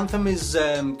think Anthem is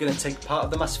going to take part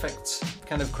of the Mass Effect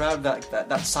kind of crowd. That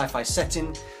sci-fi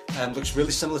setting looks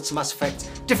really similar to Mass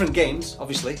Effect. Different games,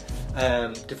 obviously.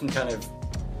 Different kind of.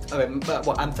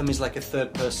 Anthem is like a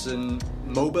third-person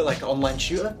MOBA, like an online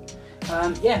shooter.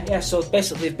 So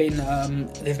basically,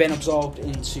 they've been absorbed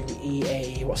into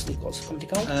EA. What's the company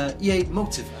called? EA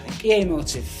Motive, I think. EA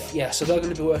Motive. Yeah. So they're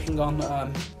going to be working on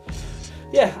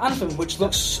Anthem, which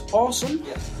looks awesome.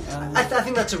 Yeah. I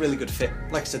think that's a really good fit.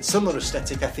 Like I said, similar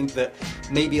aesthetic. I think that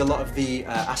maybe a lot of the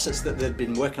assets that they've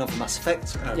been working on for Mass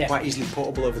Effect are quite easily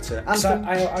portable over to Anthem.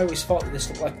 I always thought that this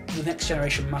looked like the next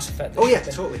generation Mass Effect. Oh yeah,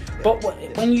 totally. Yeah. But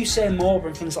when you say MOBA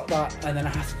and things like that, and then I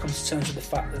have to come to terms with the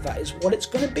fact that is what it's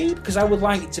going to be, because I would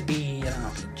like it to be an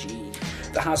RPG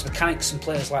that has mechanics and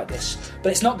players like this,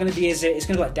 but it's not going to be, is it? It's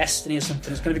going to be like Destiny or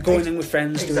something. It's going to be going in with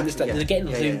friends, doing this, they're getting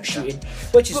loot, shooting,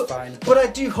 which is fine. But I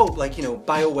do hope,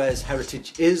 BioWare's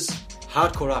heritage is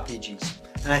hardcore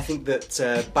RPGs, and I think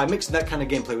that by mixing that kind of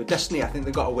gameplay with Destiny, I think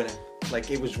they got a winner.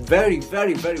 It was very,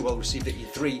 very, very well received at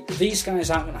E3. These guys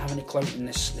aren't going to have any clout in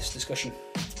this discussion.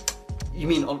 You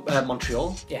mean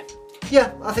Montreal? Yeah.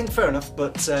 Yeah, I think fair enough,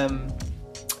 but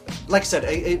like I said,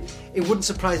 it wouldn't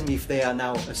surprise me if they are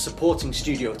now a supporting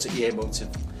studio to EA Motive.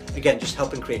 Again, just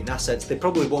helping creating assets. They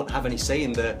probably won't have any say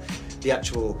in the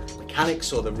actual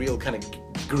mechanics or the real kind of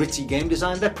gritty game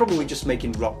design. They're probably just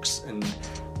making rocks and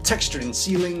texturing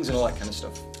ceilings and all that kind of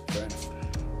stuff. Fair enough.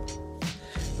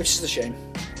 Which is a shame,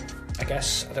 I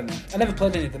guess. I don't know. I never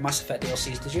played any of the Mass Effect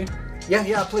DLCs, did you?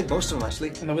 Yeah, I played most of them actually.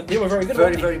 And they were very good.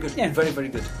 Very good. Yeah. Very, very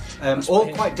good. All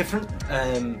quite different.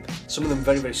 Some of them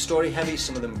very, very story heavy.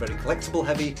 Some of them very collectible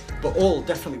heavy. But all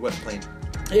definitely worth playing.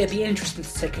 It'd be interesting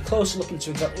to take a closer look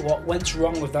into exactly what went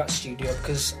wrong with that studio,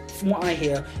 because from what I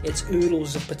hear, it's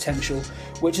oodles of potential,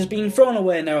 which has been thrown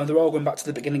away now, and they're all going back to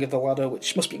the beginning of the ladder,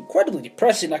 which must be incredibly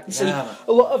depressing. I can see a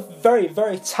lot of very,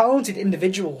 very talented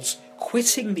individuals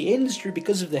quitting the industry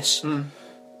because of this.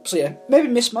 So yeah, maybe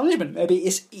mismanagement, maybe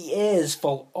it's EA's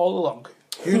fault all along.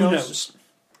 Who knows?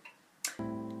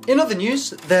 In other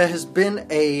news, there has been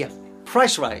a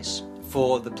price rise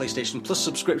for the PlayStation Plus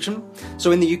subscription.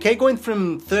 So in the UK, going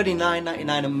from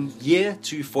 $39.99 a year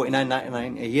to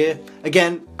 $49.99 a year.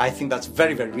 Again, I think that's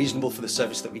very, very reasonable for the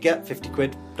service that we get. 50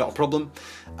 quid, not a problem.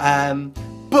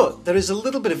 But there is a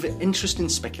little bit of interesting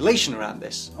speculation around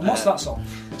this. And what's that song?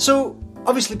 So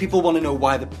obviously people want to know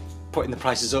why they're putting the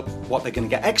prices up, what they're going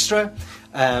to get extra.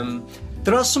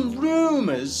 There are some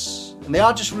rumours, and they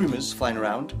are just rumours flying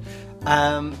around,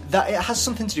 that it has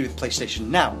something to do with PlayStation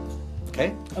Now.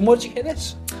 Okay. And where did you hear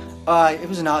this? It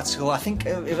was an article. I think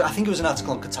it was an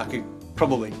article on Kotaku.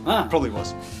 Probably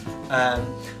was.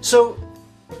 So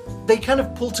they kind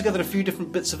of pulled together a few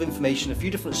different bits of information, a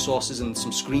few different sources, and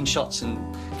some screenshots and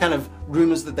kind of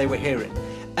rumours that they were hearing,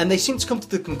 and they seem to come to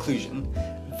the conclusion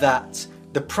that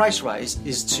the price rise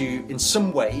is to, in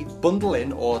some way, bundle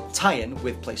in or tie in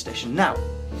with PlayStation Now.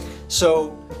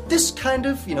 So this kind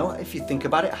of, if you think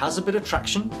about it, has a bit of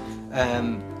traction.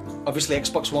 Obviously,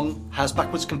 Xbox One has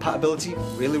backwards compatibility,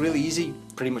 really, really easy.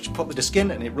 Pretty much put the disc in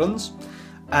and it runs.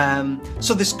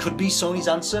 So this could be Sony's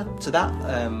answer to that.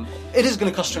 It is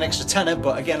going to cost you an extra tenner,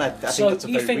 but again, I think that's a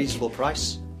very reasonable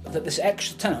price. That this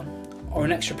extra tenner, or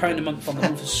an extra £1 a month on the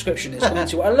monthly subscription, is going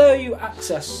to allow you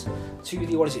access to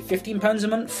the, £15 a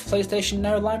month PlayStation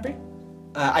Now library?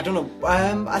 I don't know.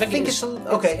 I think it's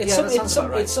okay.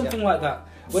 It's something like that,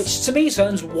 which to me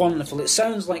sounds wonderful. It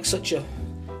sounds like such a...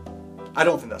 I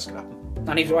don't think that's going to happen.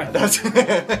 And either way. I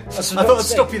thought I'd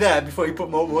stop you there before you put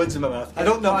more words in my mouth. I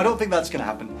don't know. I don't think that's going to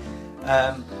happen.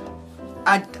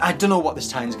 I don't know what this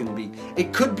tie-in is going to be.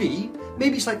 It could be,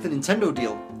 maybe it's like the Nintendo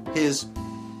deal. Here's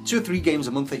 2 or 3 games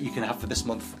a month that you can have for this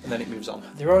month, and then it moves on.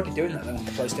 They're already doing that then on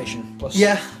the PlayStation Plus.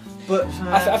 Yeah, but...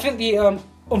 I think the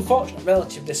unfortunate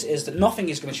reality of this is that nothing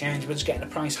is going to change. We're just getting the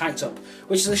price hiked up,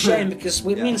 which is a shame, because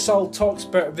me and Sol talked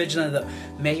about originally that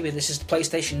maybe this is the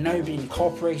PlayStation Now being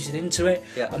incorporated into it,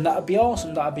 and that would be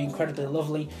awesome, that would be incredibly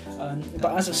lovely.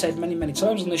 But as I've said many, many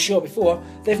times on this show before,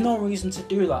 they've no reason to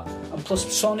do that. And plus,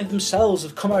 Sony themselves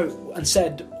have come out and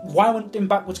said, why aren't doing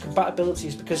backwards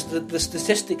compatibilities? Because the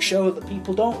statistics show that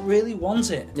people don't really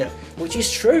want it. Yeah. Which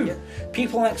is true. Yeah.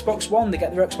 People on Xbox One, they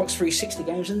get their Xbox 360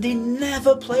 games and they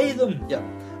never play them. Yeah.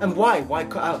 And why? Why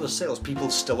cut out those sales? People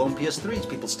still own PS3s.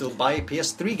 People still buy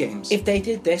PS3 games. If they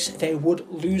did this, they would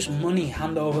lose money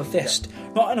hand over fist.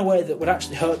 Yeah. Not in a way that would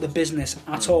actually hurt the business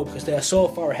at all, because they are so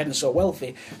far ahead and so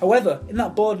wealthy. However, in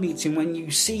that board meeting, when you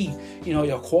see,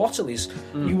 your quarterlies,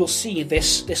 you will see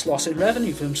this loss in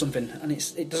revenue from something, and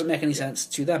it doesn't make any sense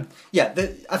to them. Yeah,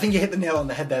 I think you hit the nail on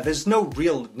the head there. There's no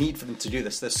real need for them to do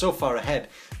this. They're so far ahead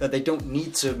that they don't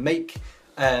need to make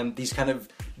these kind of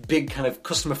big kind of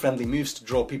customer friendly moves to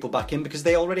draw people back in, because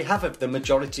they already have the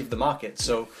majority of the market.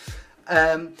 So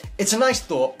it's a nice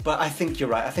thought, but I think you're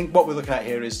right. I think what we're looking at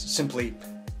here is simply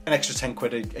an extra 10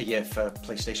 quid a year for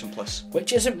PlayStation Plus,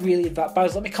 which isn't really that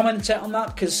bad. Let me comment on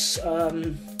that, because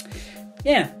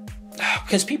Yeah.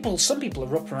 Because some people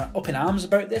are up in arms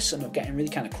about this and are getting really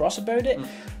kind of cross about it.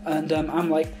 And I'm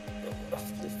like,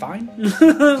 fine.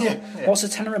 What's a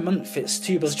tenner a month? It's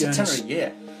 2 bus journeys. It's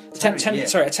a tenner a year.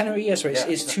 Sorry, a tenner a year. Sorry,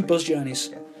 it's 2 bus journeys.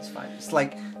 Yeah, it's fine. It's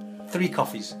like 3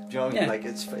 coffees. Do you know what I mean? Like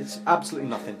it's absolutely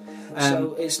nothing.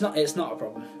 So it's not a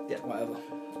problem. Yeah. Whatever.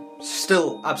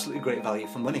 Still absolutely great value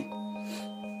for money.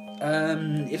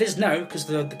 It is now because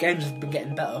the games have been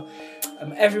getting better.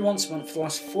 Every once a month for the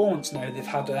last 4 months now, they've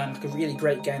had like a really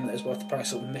great game that is worth the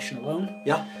price of admission alone.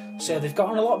 Yeah. So they've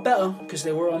gotten a lot better because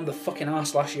they were on the fucking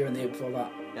arse last year and the year before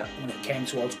that. Yeah. When it came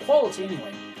towards quality,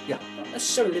 anyway. Yeah. Not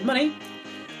necessarily money,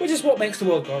 which is what makes the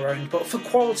world go around. But for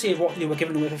quality of what they were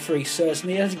giving away for free,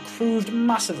 certainly it has improved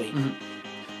massively. Mm-hmm.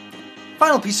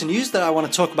 Final piece of news that I want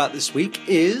to talk about this week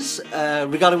is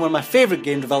regarding one of my favourite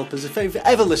game developers. If you've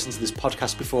ever listened to this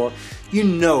podcast before, you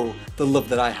know the love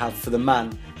that I have for the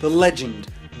man, the legend,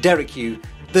 Derek Yu,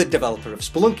 the developer of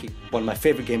Spelunky, one of my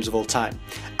favourite games of all time.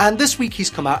 And this week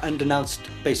he's come out and announced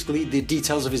basically the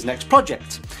details of his next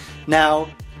project. Now,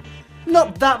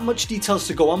 not that much details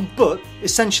to go on, but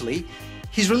essentially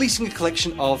he's releasing a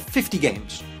collection of 50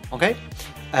 games, okay?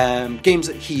 Games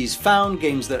that he's found,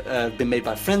 games that have been made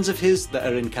by friends of his that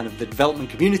are in kind of the development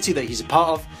community that he's a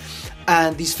part of.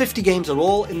 And these 50 games are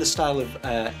all in the style of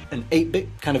an 8-bit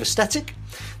kind of aesthetic.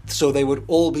 So they would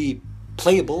all be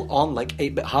playable on like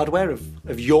 8-bit hardware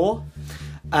of yore.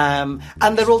 And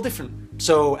they're all different.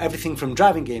 So everything from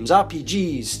driving games,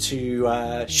 RPGs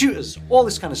to shooters, all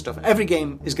this kind of stuff. Every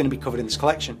game is going to be covered in this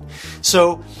collection.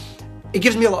 So it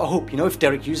gives me a lot of hope, if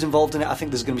Derek Yu's involved in it. I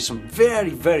think there's going to be some very,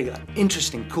 very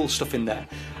interesting, cool stuff in there.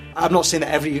 I'm not saying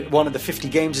that every one of the 50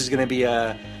 games is going to be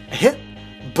a hit,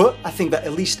 but I think that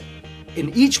at least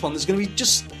in each one there's going to be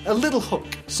just a little hook,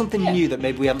 something new that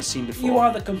maybe we haven't seen before. You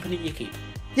are the company you keep.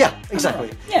 Yeah,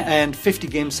 exactly. Yeah. And 50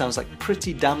 games sounds like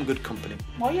pretty damn good company.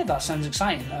 Well, yeah, that sounds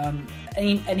exciting.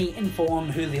 Any info on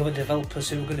who the other developers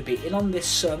who are going to be in on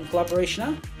this collaboration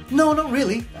are? No, not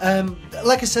really.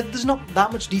 Like I said, there's not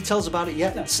that much details about it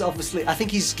yet. No. It's obviously, I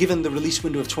think he's given the release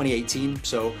window of 2018,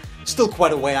 so still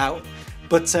quite a way out.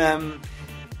 But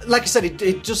like I said,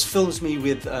 it just fills me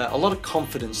with a lot of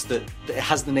confidence that it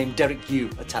has the name Derek Yu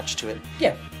attached to it.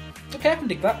 Yeah, okay, I can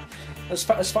dig that. As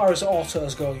far as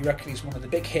autos go, you reckon he's one of the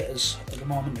big hitters at the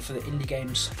moment for the indie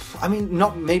games? I mean,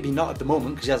 maybe not at the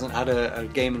moment because he hasn't had a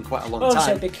game in quite a long time. I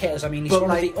say big hitters. I mean, he's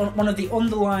one of the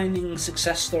underlining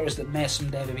success stories that may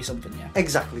someday be something. Yeah.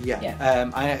 Exactly.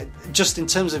 Yeah. Just in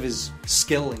terms of his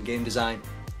skill in game design,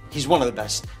 he's one of the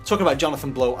best. Talking about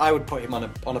Jonathan Blow, I would put him on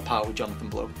a par with Jonathan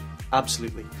Blow.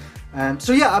 Absolutely.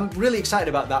 So yeah, I'm really excited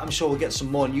about that. I'm sure we'll get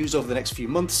some more news over the next few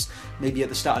months. Maybe at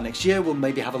the start of next year, we'll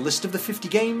maybe have a list of the 50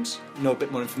 games, know a bit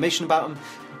more information about them.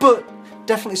 But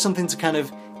definitely something to kind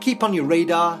of keep on your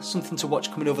radar, something to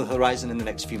watch coming over the horizon in the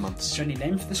next few months. Is there any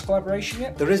name for this collaboration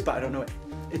yet? There is, but I don't know it.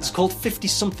 It's called 50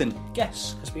 something.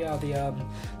 Yes, because we are the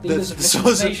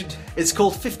misinformation. It's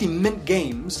called 50 Mint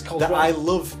Games that I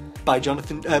love. By Derek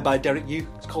Yu.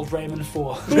 It's called Rayman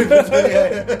 4.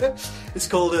 It's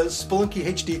called Spelunky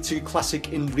HD2 Classic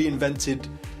in Reinvented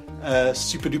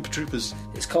Super Duper Troopers.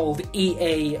 It's called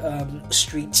EA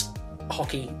Street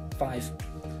Hockey 5.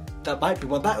 That might be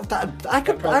one. I'd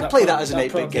play that as an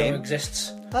 8-bit game.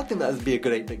 Exists. I think that would be a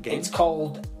good 8-bit game. It's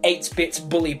called 8-bit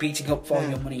Bully Beating Up for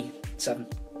Your Money 7.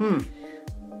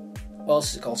 What else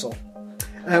is it called, Saul?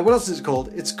 What else is it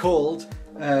called? It's called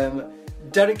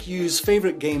Derek Yu's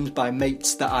favourite games by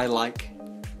mates that I like.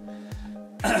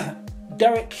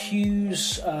 Derek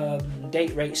Hughes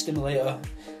Date Rate Stimulator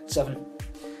 7.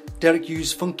 Derek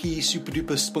Yu's Funky Super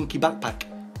Duper Spunky Backpack.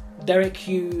 Derek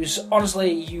Hughes,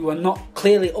 honestly, you are not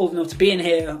clearly old enough to be in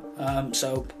here,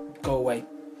 so go away.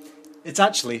 It's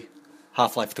actually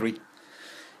Half-Life 3.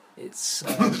 It's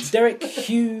Derek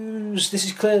Hughes. This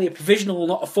is clearly a provisional,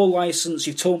 not a full licence.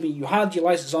 You've told me you had your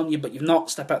licence on you, but you've not.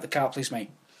 Step out the car, please, mate.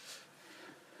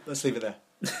 Let's leave it there.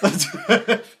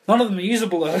 None of them are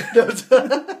usable though.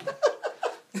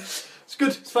 It's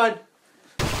good, it's fine.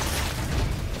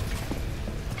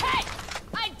 Hey!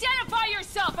 Identify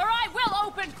yourself or I will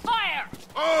open fire!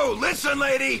 Oh, listen,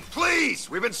 lady,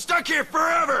 please! We've been stuck here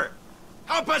forever!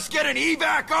 Help us get an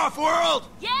evac off-world!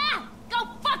 Yeah? Go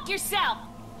fuck yourself!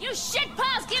 You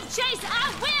shitpaws give chase,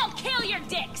 I will kill your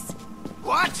dicks!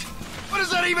 What? What does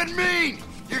that even mean?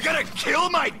 You're gonna kill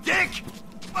my dick?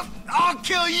 I'll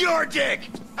kill your dick!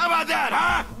 How about that,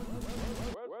 huh?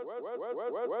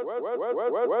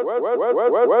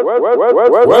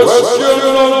 Question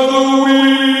of the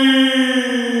week!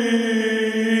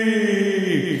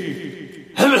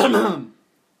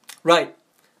 Right,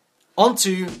 on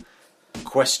to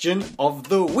question of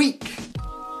the week.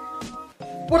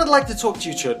 what I'd like to talk to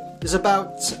you, Chud, is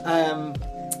about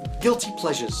guilty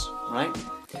pleasures, right?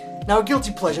 Now, a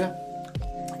guilty pleasure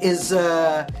is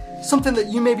something that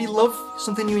you maybe love,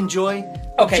 something you enjoy.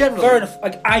 Okay, Generally, fair enough.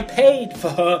 Like, I paid for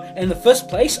her in the first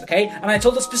place, okay, and I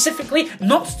told her specifically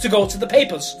not to go to the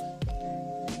papers.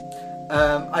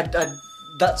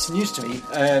 That's news to me.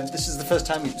 This is the first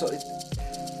time you've told.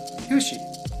 Who is she?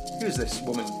 Who is this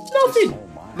woman? Nothing.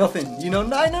 Nothing. You know,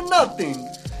 I know nothing.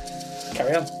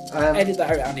 Carry on. Edit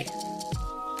that out, Andy.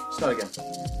 Start again.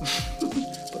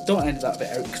 But don't edit that bit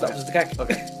out, because that was the gag.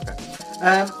 Okay.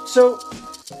 So,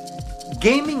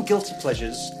 gaming guilty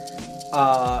pleasures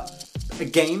are a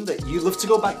game that you love to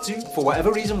go back to for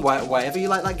whatever reason, whatever you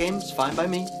like that game, it's fine by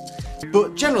me.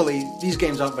 But generally, these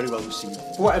games aren't very well received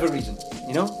for whatever reason,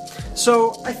 you know?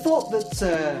 So, I thought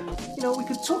that, we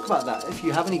could talk about that. If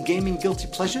you have any gaming guilty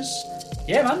pleasures.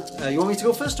 Yeah, man. You want me to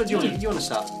go first, or do you want to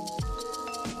start?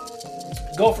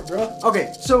 Go for it, bro.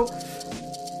 Okay, so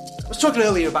I was talking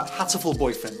earlier about Hatterful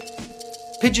Boyfriend,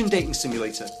 Pigeon Dating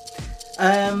Simulator.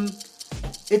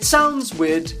 It sounds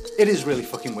weird. It is really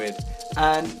fucking weird,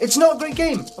 and it's not a great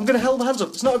game. I'm gonna hold my hands up.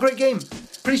 It's not a great game.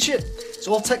 Pretty shit. It's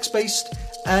all text based,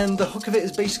 and the hook of it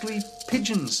is basically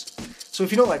pigeons. So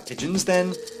if you don't like pigeons,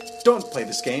 then don't play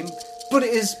this game. But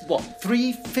it is what,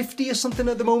 $3.50 or something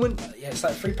at the moment? Yeah, it's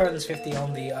like £3.50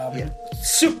 on the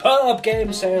superb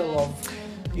game sale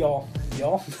of your.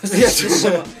 Yes. It's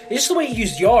just the way you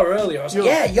used your earlier. I was like,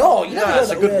 yeah, your. You never heard That's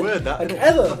that a good word. word, that. Like, Fucking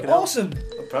ever. hell. Awesome.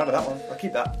 I'm proud of that one. I'll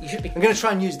keep that. You should be. I'm going to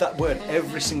try and use that word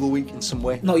every single week in some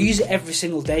way. No, use it every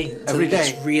single day. Until Every it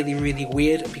gets day? really, really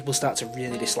weird and people start to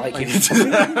really dislike you.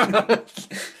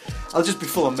 I'll just be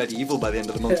full on medieval by the end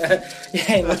of the month.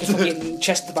 Yeah, like a fucking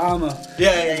chest of armour.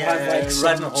 Yeah. Have like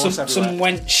Riding a horse some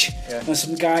everywhere. wench Yeah. and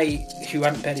some guy who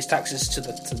hadn't paid his taxes to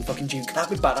the fucking Duke. That'd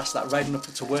be badass, that, riding up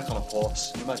to work on a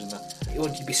horse. Can you imagine that?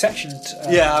 Would you be sectioned?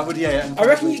 Yeah, I would, yeah. I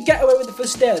reckon you'd get away with the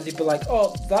first day. They'd be like,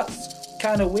 oh, that's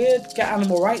kind of weird, get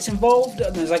animal rights involved.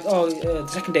 And it's like, oh, the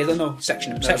second day, no,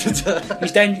 section him.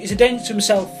 He's a danger to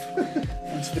himself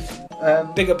and to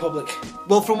the bigger public.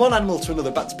 Well, from one animal to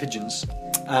another, back to pigeons.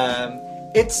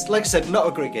 It's, like I said, not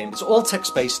a great game. It's all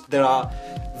text-based. There are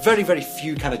very, very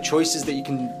few kind of choices that you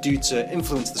can do to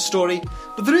influence the story.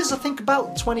 But there is, I think,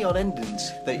 about 20-odd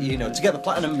endings that, to get the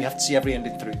platinum, you have to see every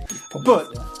ending through. But,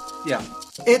 yeah,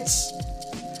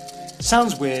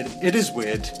 sounds weird. It is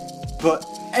weird. But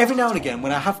every now and again,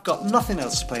 when I have got nothing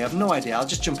else to play, I have no idea, I'll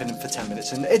just jump in for 10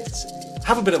 minutes and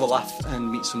have a bit of a laugh and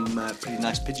meet some pretty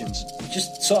nice pigeons. You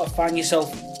just sort of find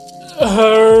yourself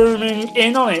homing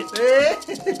in on it.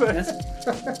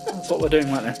 That's what we're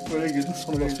doing right now. Very good. It's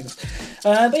one of those things.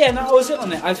 But yeah, no, I was in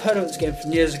on it. I've heard of this game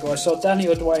from years ago. I saw Danny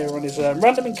O'Dwyer on his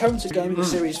Random Encounter gaming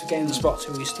series for Game & Spot,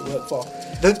 who we used to work for.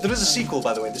 There is a sequel,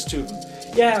 by the way. There's two of them.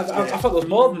 Yeah, I thought there was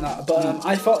more than that, but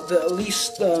I thought that at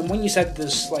least when you said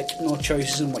there's like no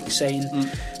choices in what you're saying,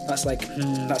 that's like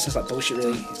that sounds like bullshit.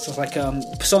 Really, it sounds like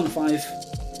Persona 5.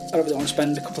 I don't really want to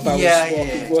spend a couple of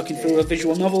hours working through a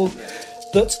visual novel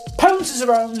that pounces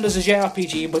around as a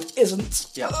JRPG but isn't.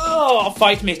 Yeah. Oh,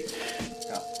 fight me.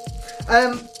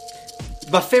 Yeah.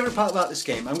 My favourite part about this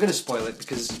game, I'm going to spoil it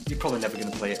because you're probably never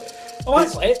going to play it. Oh, I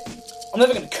play it. I'm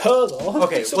never going to curl though.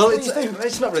 Okay, So well, please do.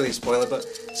 it's not really a spoiler, but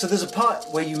so there's a part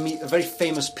where you meet a very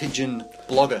famous pigeon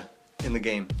blogger in the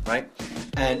game, right?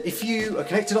 And if you are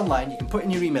connected online, you can put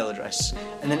in your email address,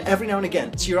 and then every now and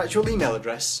again, to your actual email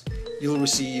address, you'll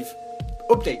receive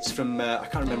updates from, I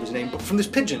can't remember his name, but from this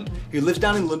pigeon who lives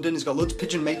down in London. He's got loads of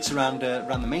pigeon mates around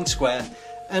the main square,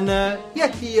 and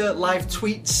he live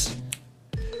tweets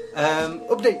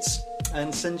updates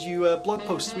and sends you blog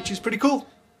posts, which is pretty cool.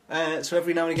 So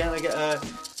every now and again I get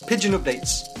pigeon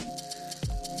updates.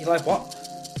 You like what?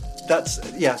 That's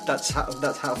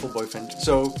Hatful Boyfriend.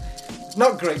 So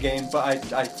not a great game,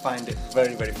 but I find it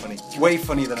very, very funny. Way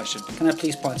funnier than I should. Can I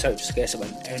please point out, just in case it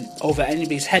went over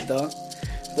anybody's head though,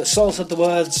 that Saul said the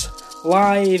words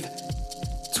live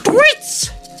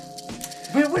tweets.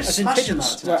 We're As in smashing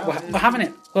pigeons. that. We're having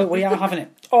it. We are having it.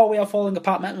 Or we are falling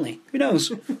apart mentally. Who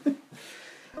knows?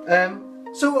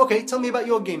 So okay, tell me about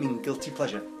your gaming guilty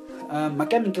pleasure. My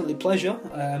gaming guilty pleasure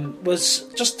was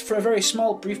just for a very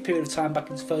small, brief period of time back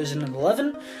in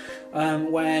 2011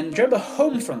 when, do you remember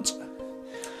Homefront?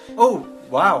 Oh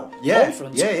wow, yeah,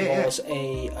 Homefront was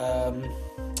a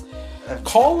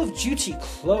Call of Duty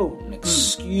clone.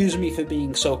 Excuse me for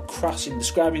being so crass in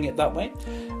describing it that way.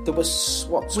 There was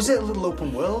Was it a little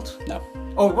open world? No.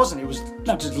 Oh, it wasn't. It was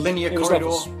No, just linear it was corridor.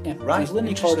 levels. Yeah, Right. it was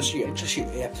linear corridor shoot.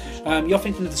 Yeah. You're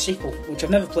thinking of the sequel, which I've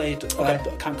never played,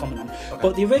 can't comment on.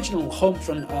 But the original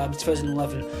Homefront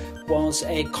 2011 was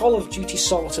a Call of Duty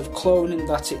sort of clone in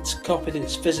that it copied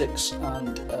its physics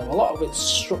and a lot of its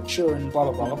structure and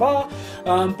blah blah blah blah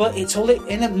blah. But it told it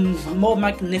in a more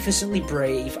magnificently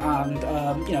brave and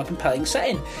compelling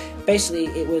setting. Basically,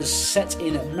 it was set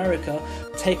in America,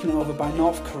 taken over by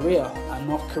North Korea, and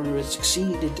North Korea had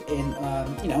succeeded in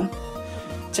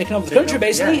taking over the country.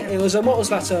 Basically, yeah. it was what was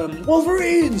that?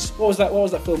 Wolverines. What was that? What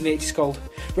was that film in the 80s called?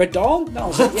 Red Dawn. That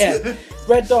was it. Yeah,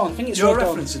 Red Dawn. I think it's Your Red Dawn.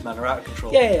 references, man, are out of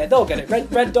control. Yeah, they'll get it.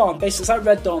 Red Dawn. Basically, it's like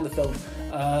Red Dawn, the film.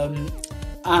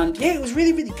 And yeah, it was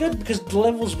really, really good because the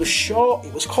levels were short.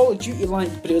 It was Call of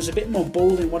Duty-like, but it was a bit more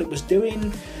bold in what it was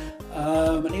doing.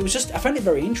 And it was just, I found it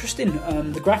very interesting.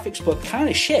 The graphics were kind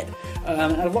of shit,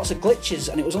 and had lots of glitches,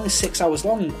 and it was only 6 hours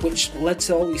long, which led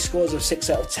to all these scores of 6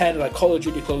 out of 10, like Call of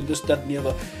Duty clone, this, that, and the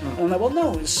other. And I'm like, well,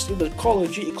 no, it was a Call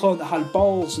of Duty clone that had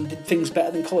balls and did things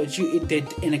better than Call of Duty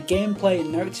did in a gameplay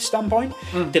and narrative standpoint.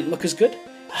 Didn't look as good.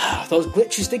 Those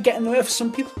glitches did get in the way for some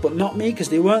people, but not me, because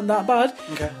they weren't that bad.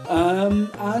 Okay.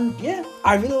 And yeah,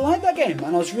 I really liked that game,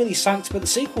 and I was really psyched about the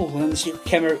sequel. And then the sequel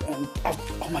came out, and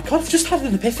oh my god, I've just had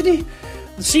an epiphany.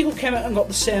 The sequel came out and got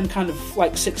the same kind of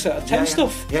like 6 out of 10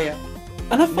 stuff. Yeah.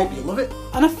 And I Maybe you love it.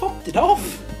 And I fobbed it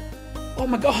off. Oh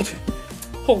my god.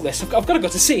 Hold this, I've got to go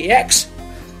to CEX.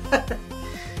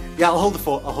 Yeah, I'll hold the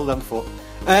fort. I'll hold down the fort.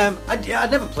 I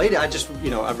never played it. I just,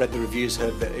 I read the reviews,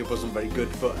 heard that it wasn't very good,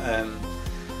 but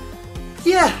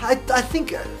yeah, I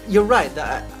think you're right.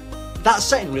 That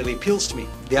setting really appeals to me.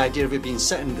 The idea of it being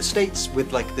set in the States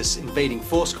with like this invading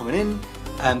force coming in,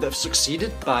 and that have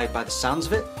succeeded by the sounds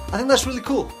of it. I think that's really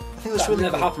cool. I think that's That'll really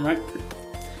never cool. happen, right?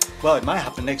 Well, it might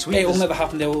happen next week. It will never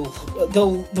happen.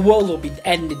 The world will be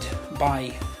ended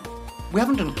by... We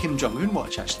haven't done Kim Jong-un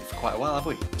watch actually for quite a while, have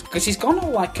we? Because he's gone all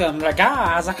like,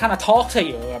 guys, I can't talk to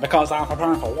you because I'm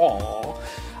preparing for war.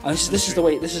 And this is the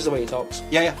way he talks.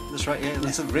 Yeah, that's right. Yeah,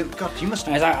 that's a real God. You must.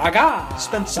 And he's like, guys,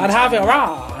 Spent some I'd have you time-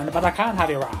 around, but I can't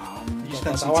have you around. You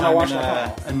spent because I some wanna time watch in the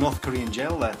war. a North Korean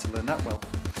jail there to learn that well.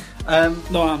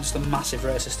 No, I'm just a massive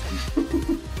racist.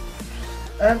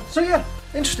 So yeah,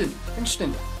 interesting.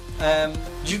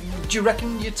 Do you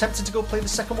reckon you're tempted to go play the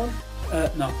second one?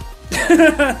 No.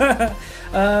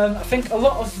 I think a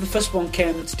lot of the first one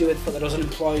came to do with the fact that I was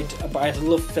unemployed, but I'd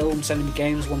love film, sending me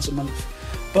games once a month.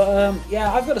 But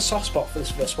yeah, I've got a soft spot for this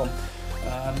first one.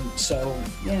 So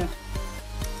yeah.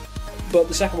 But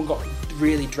the second one got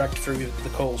really dragged through the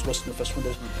coals worse than the first one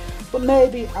did. But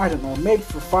maybe, I don't know, maybe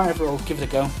for a 5-year I'll give it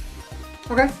a go.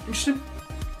 Okay, interesting.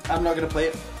 I'm not going to play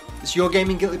it. It's your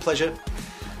gaming guilty pleasure.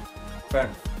 Fair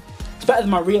enough. It's better than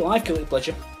my real life guilty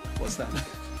pleasure. What's that?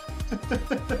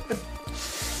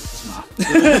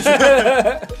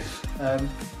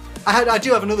 I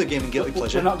do have another gaming guilty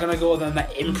pleasure. We're not going to go there in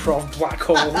that improv black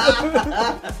hole.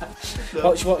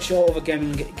 What's your other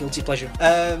gaming guilty pleasure?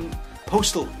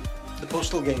 Postal. The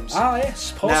Postal games. Ah,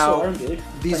 yes, Postal. Now, I remember you.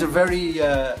 these are very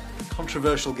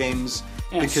controversial games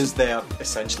because they are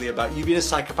essentially about you being a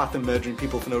psychopath and murdering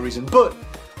people for no reason. But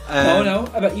no,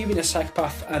 about you being a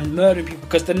psychopath and murdering people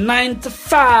because the 9 to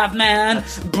 5 man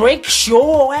breaks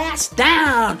your ass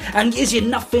down and gives you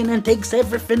nothing and takes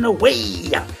everything away.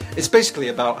 it's basically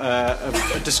about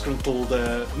a disgruntled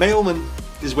mailman.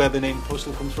 Is where the name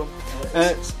Postal comes from.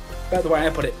 By the way I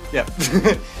put it. Yeah,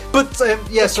 but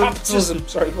yeah, so Capitalism.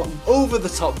 just Sorry, go on. over the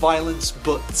top violence,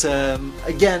 but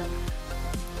again,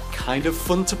 kind of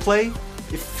fun to play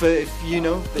if you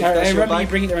know. If I that's your remember you vibe.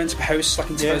 bringing it around to my house like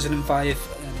in Yeah. 2005,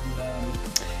 and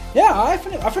yeah, I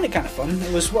found it kind of fun.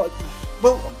 It was what.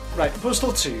 Well, right,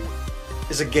 Postal 2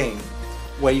 is a game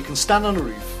where you can stand on a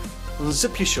roof,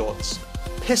 unzip your shorts,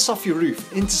 piss off your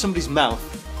roof into somebody's mouth.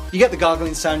 You get the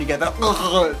gargling sound, you get that,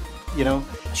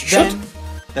 Then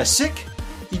they're sick,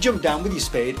 you jump down with your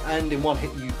spade, and in one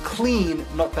hit you clean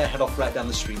knock their head off right down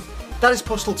the street. That is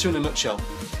Postal 2 in a nutshell.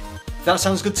 If that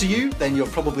sounds good to you, then you're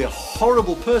probably a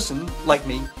horrible person like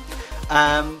me.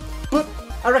 But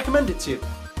I recommend it to you.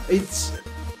 It'll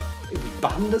be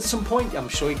banned at some point. I'm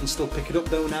sure you can still pick it up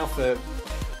though now for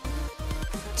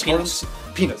Peanuts.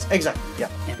 Peanuts, exactly. Yeah.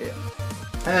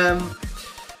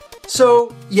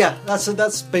 So yeah,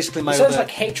 that's basically my. It sounds other-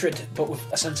 like hatred, but with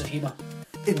a sense of humour.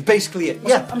 It's basically it.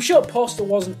 Yeah. I'm sure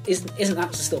Postal isn't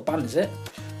actually still banned, is it?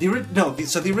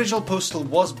 So the original Postal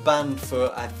was banned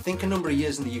for I think a number of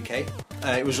years in the UK.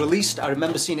 It was released. I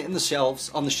remember seeing it on the shelves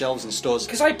in stores.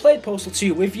 Because I played Postal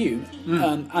 2 with you,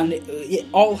 and it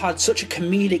all had such a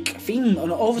comedic theme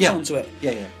and overtone to it.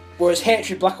 Yeah. Whereas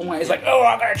Hatred Black and White is like, oh,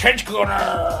 I got a trench coat.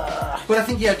 But I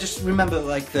think, yeah, just remember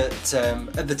like that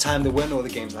at the time there were no other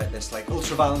games like this. Like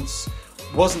Ultraviolence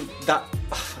wasn't that.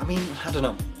 I mean, I don't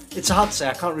know. It's hard to say.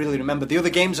 I can't really remember the other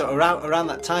games that were out around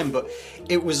that time, but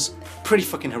it was pretty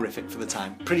fucking horrific for the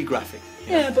time. Pretty graphic.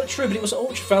 Yeah, but true. But it was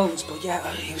Ultraviolence. But yeah,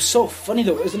 he was so funny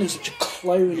though, isn't he? Such a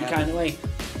clown kind of way.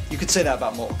 You could say that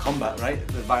about Mortal Kombat, right?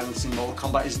 The violence in Mortal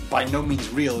Kombat is by no means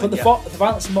real. But the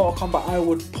violence in Mortal Kombat I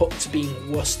would put to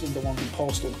being worse than the one in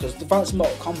Postal, because the violence in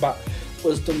Mortal Kombat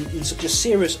was done in such a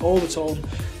serious overtone,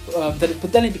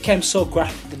 but then it became so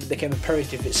graphic that it became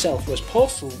imperative itself, whereas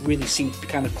Postal really seemed to be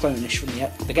kind of clownish from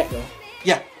the get-go.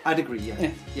 Yeah, I'd agree,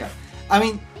 yeah. I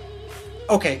mean,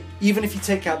 okay, even if you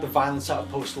take out the violence out of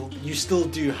Postal, you still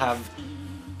do have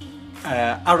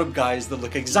Arab guys that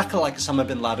look exactly like Osama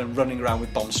bin Laden running around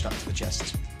with bombs strapped to their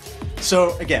chests.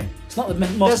 So, again... It's not the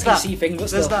most PC thing, but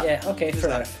still, yeah, okay,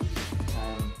 fair enough.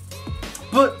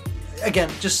 But, again,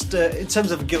 just in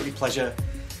terms of a guilty pleasure,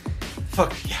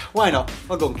 fuck, yeah, why not?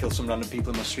 I'll go and kill some random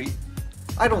people in my street.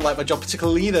 I don't like my job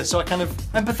particularly either, so I kind of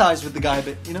empathise with the guy a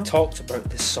bit, you know? Talked about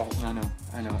this song. I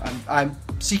know. I'm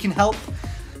seeking help.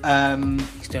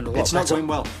 He's doing a lot It's not better. going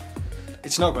well.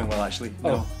 It's not going well, actually,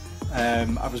 no.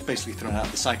 I was basically thrown out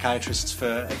of the psychiatrists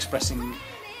for expressing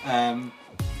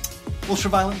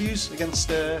ultra-violent views against...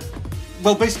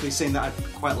 basically saying that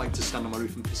I'd quite like to stand on my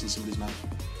roof and piss in somebody's mouth.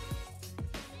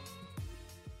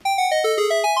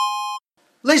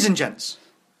 Ladies and gents,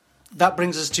 that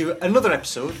brings us to another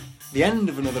episode, the end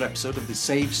of another episode of the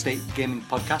Save State Gaming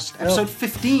Podcast, episode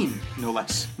 15, no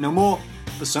less. No more,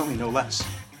 but certainly no less.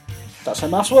 That's how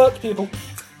maths works, people.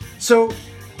 So,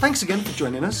 thanks again for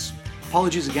joining us.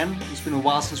 Apologies again, it's been a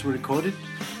while since we recorded.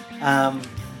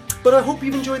 But I hope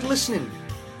you've enjoyed listening.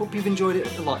 Hope you've enjoyed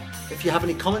it a lot. If you have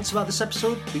any comments about this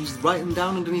episode, please write them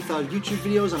down underneath our YouTube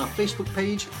videos on our Facebook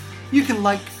page. You can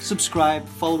like, subscribe,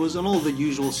 follow us on all the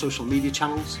usual social media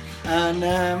channels. And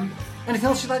anything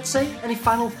else you'd like to say? Any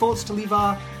final thoughts to leave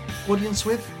our audience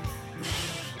with?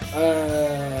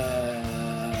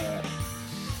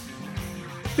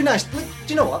 Be nice. Do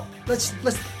you know what? Let's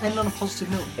end on a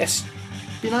positive note. Yes.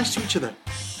 Be nice to each other.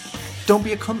 Don't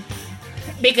be a cunt.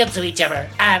 Be good to each other,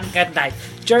 and good night.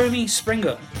 Jeremy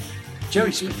Springer.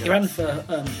 Jerry Springer. He ran for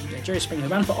Jerry Springer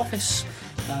ran for office,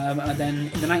 and then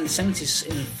in the 1970s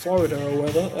in Florida or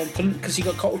wherever, couldn't because he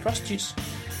got caught with prostitutes.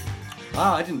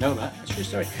 Ah, I didn't know that. That's a true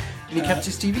story. And he kept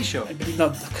his TV show. No,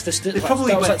 because They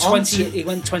probably that was went like on 20. to- He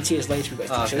went 20 years later. He got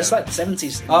his TV show. okay, It's like the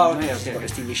 70s. Oh, okay, 90s, okay. he got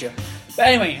his TV show. But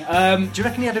anyway, Do you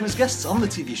reckon he had him as guests on the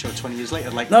TV show 20 years later?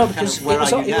 Like, no, kind because of, where are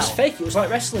you it was now? fake. It was like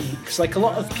wrestling. Because like a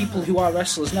lot of people who are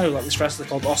wrestlers now, like this wrestler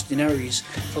called Austin Aries,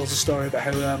 tells a story about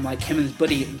how like him and his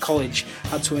buddy in college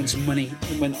had to earn some money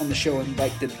and went on the show and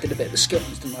like did a bit of the skit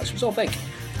and stuff like that. So it was all fake.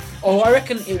 Oh, I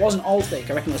reckon it wasn't all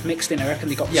fake. I reckon it was mixed in. I reckon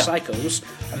they got the psychos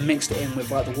and mixed it in with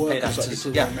like the workers, like actors,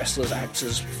 the wrestlers,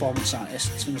 actors, performance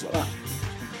artists, things like that.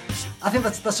 I think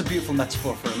that's a beautiful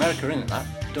metaphor for America, isn't it? That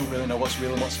don't really know what's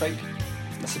real and what's fake.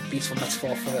 That's a beautiful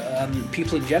metaphor for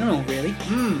people in general, really.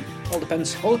 All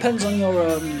depends. All depends on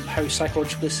your how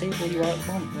psychologically stable you are at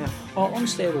the moment. Yeah. Or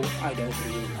unstable. I don't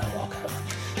really know. Okay.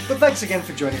 But thanks again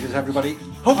for joining us, everybody.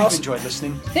 Hope you've enjoyed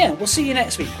listening. Yeah, we'll see you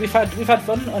next week. We've had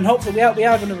fun, and hopefully we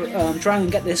are going to try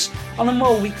and get this on a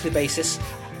more weekly basis.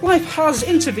 Life has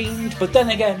intervened, but then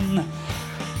again.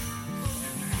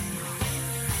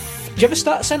 Do you ever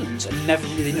start a sentence and never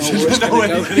really know where it's going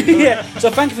to go? Yeah. So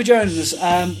thank you for joining us.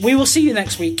 We will see you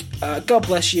next week. God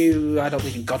bless you. I don't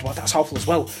believe in God. Well, that's awful as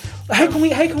well. How can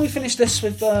we finish this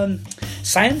with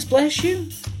science bless you?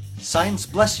 Science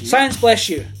bless you. Science bless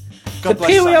you. God The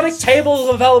bless periodic science. table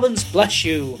of elements bless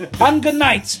you. And good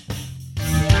night.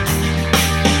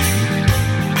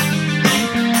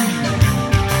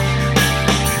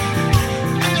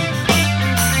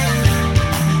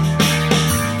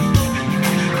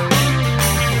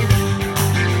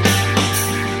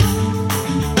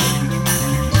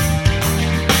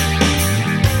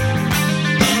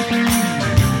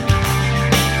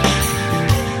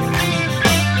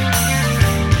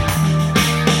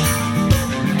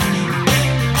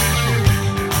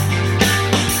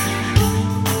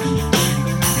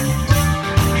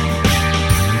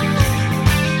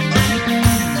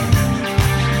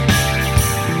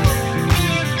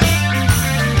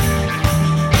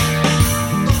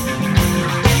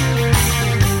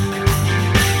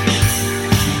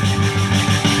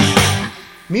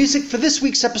 Music for this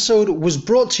week's episode was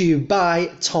brought to you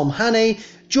by Tom Hannay,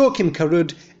 Joachim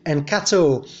Karud, and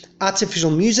Kato.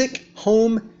 Artificial music,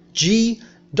 Home, G,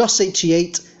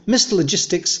 DOS88, Mr.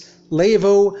 Logistics,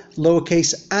 Levo,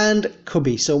 Lowercase, and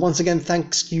Cubby. So once again,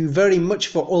 thanks you very much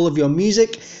for all of your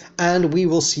music, and we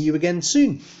will see you again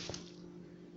soon.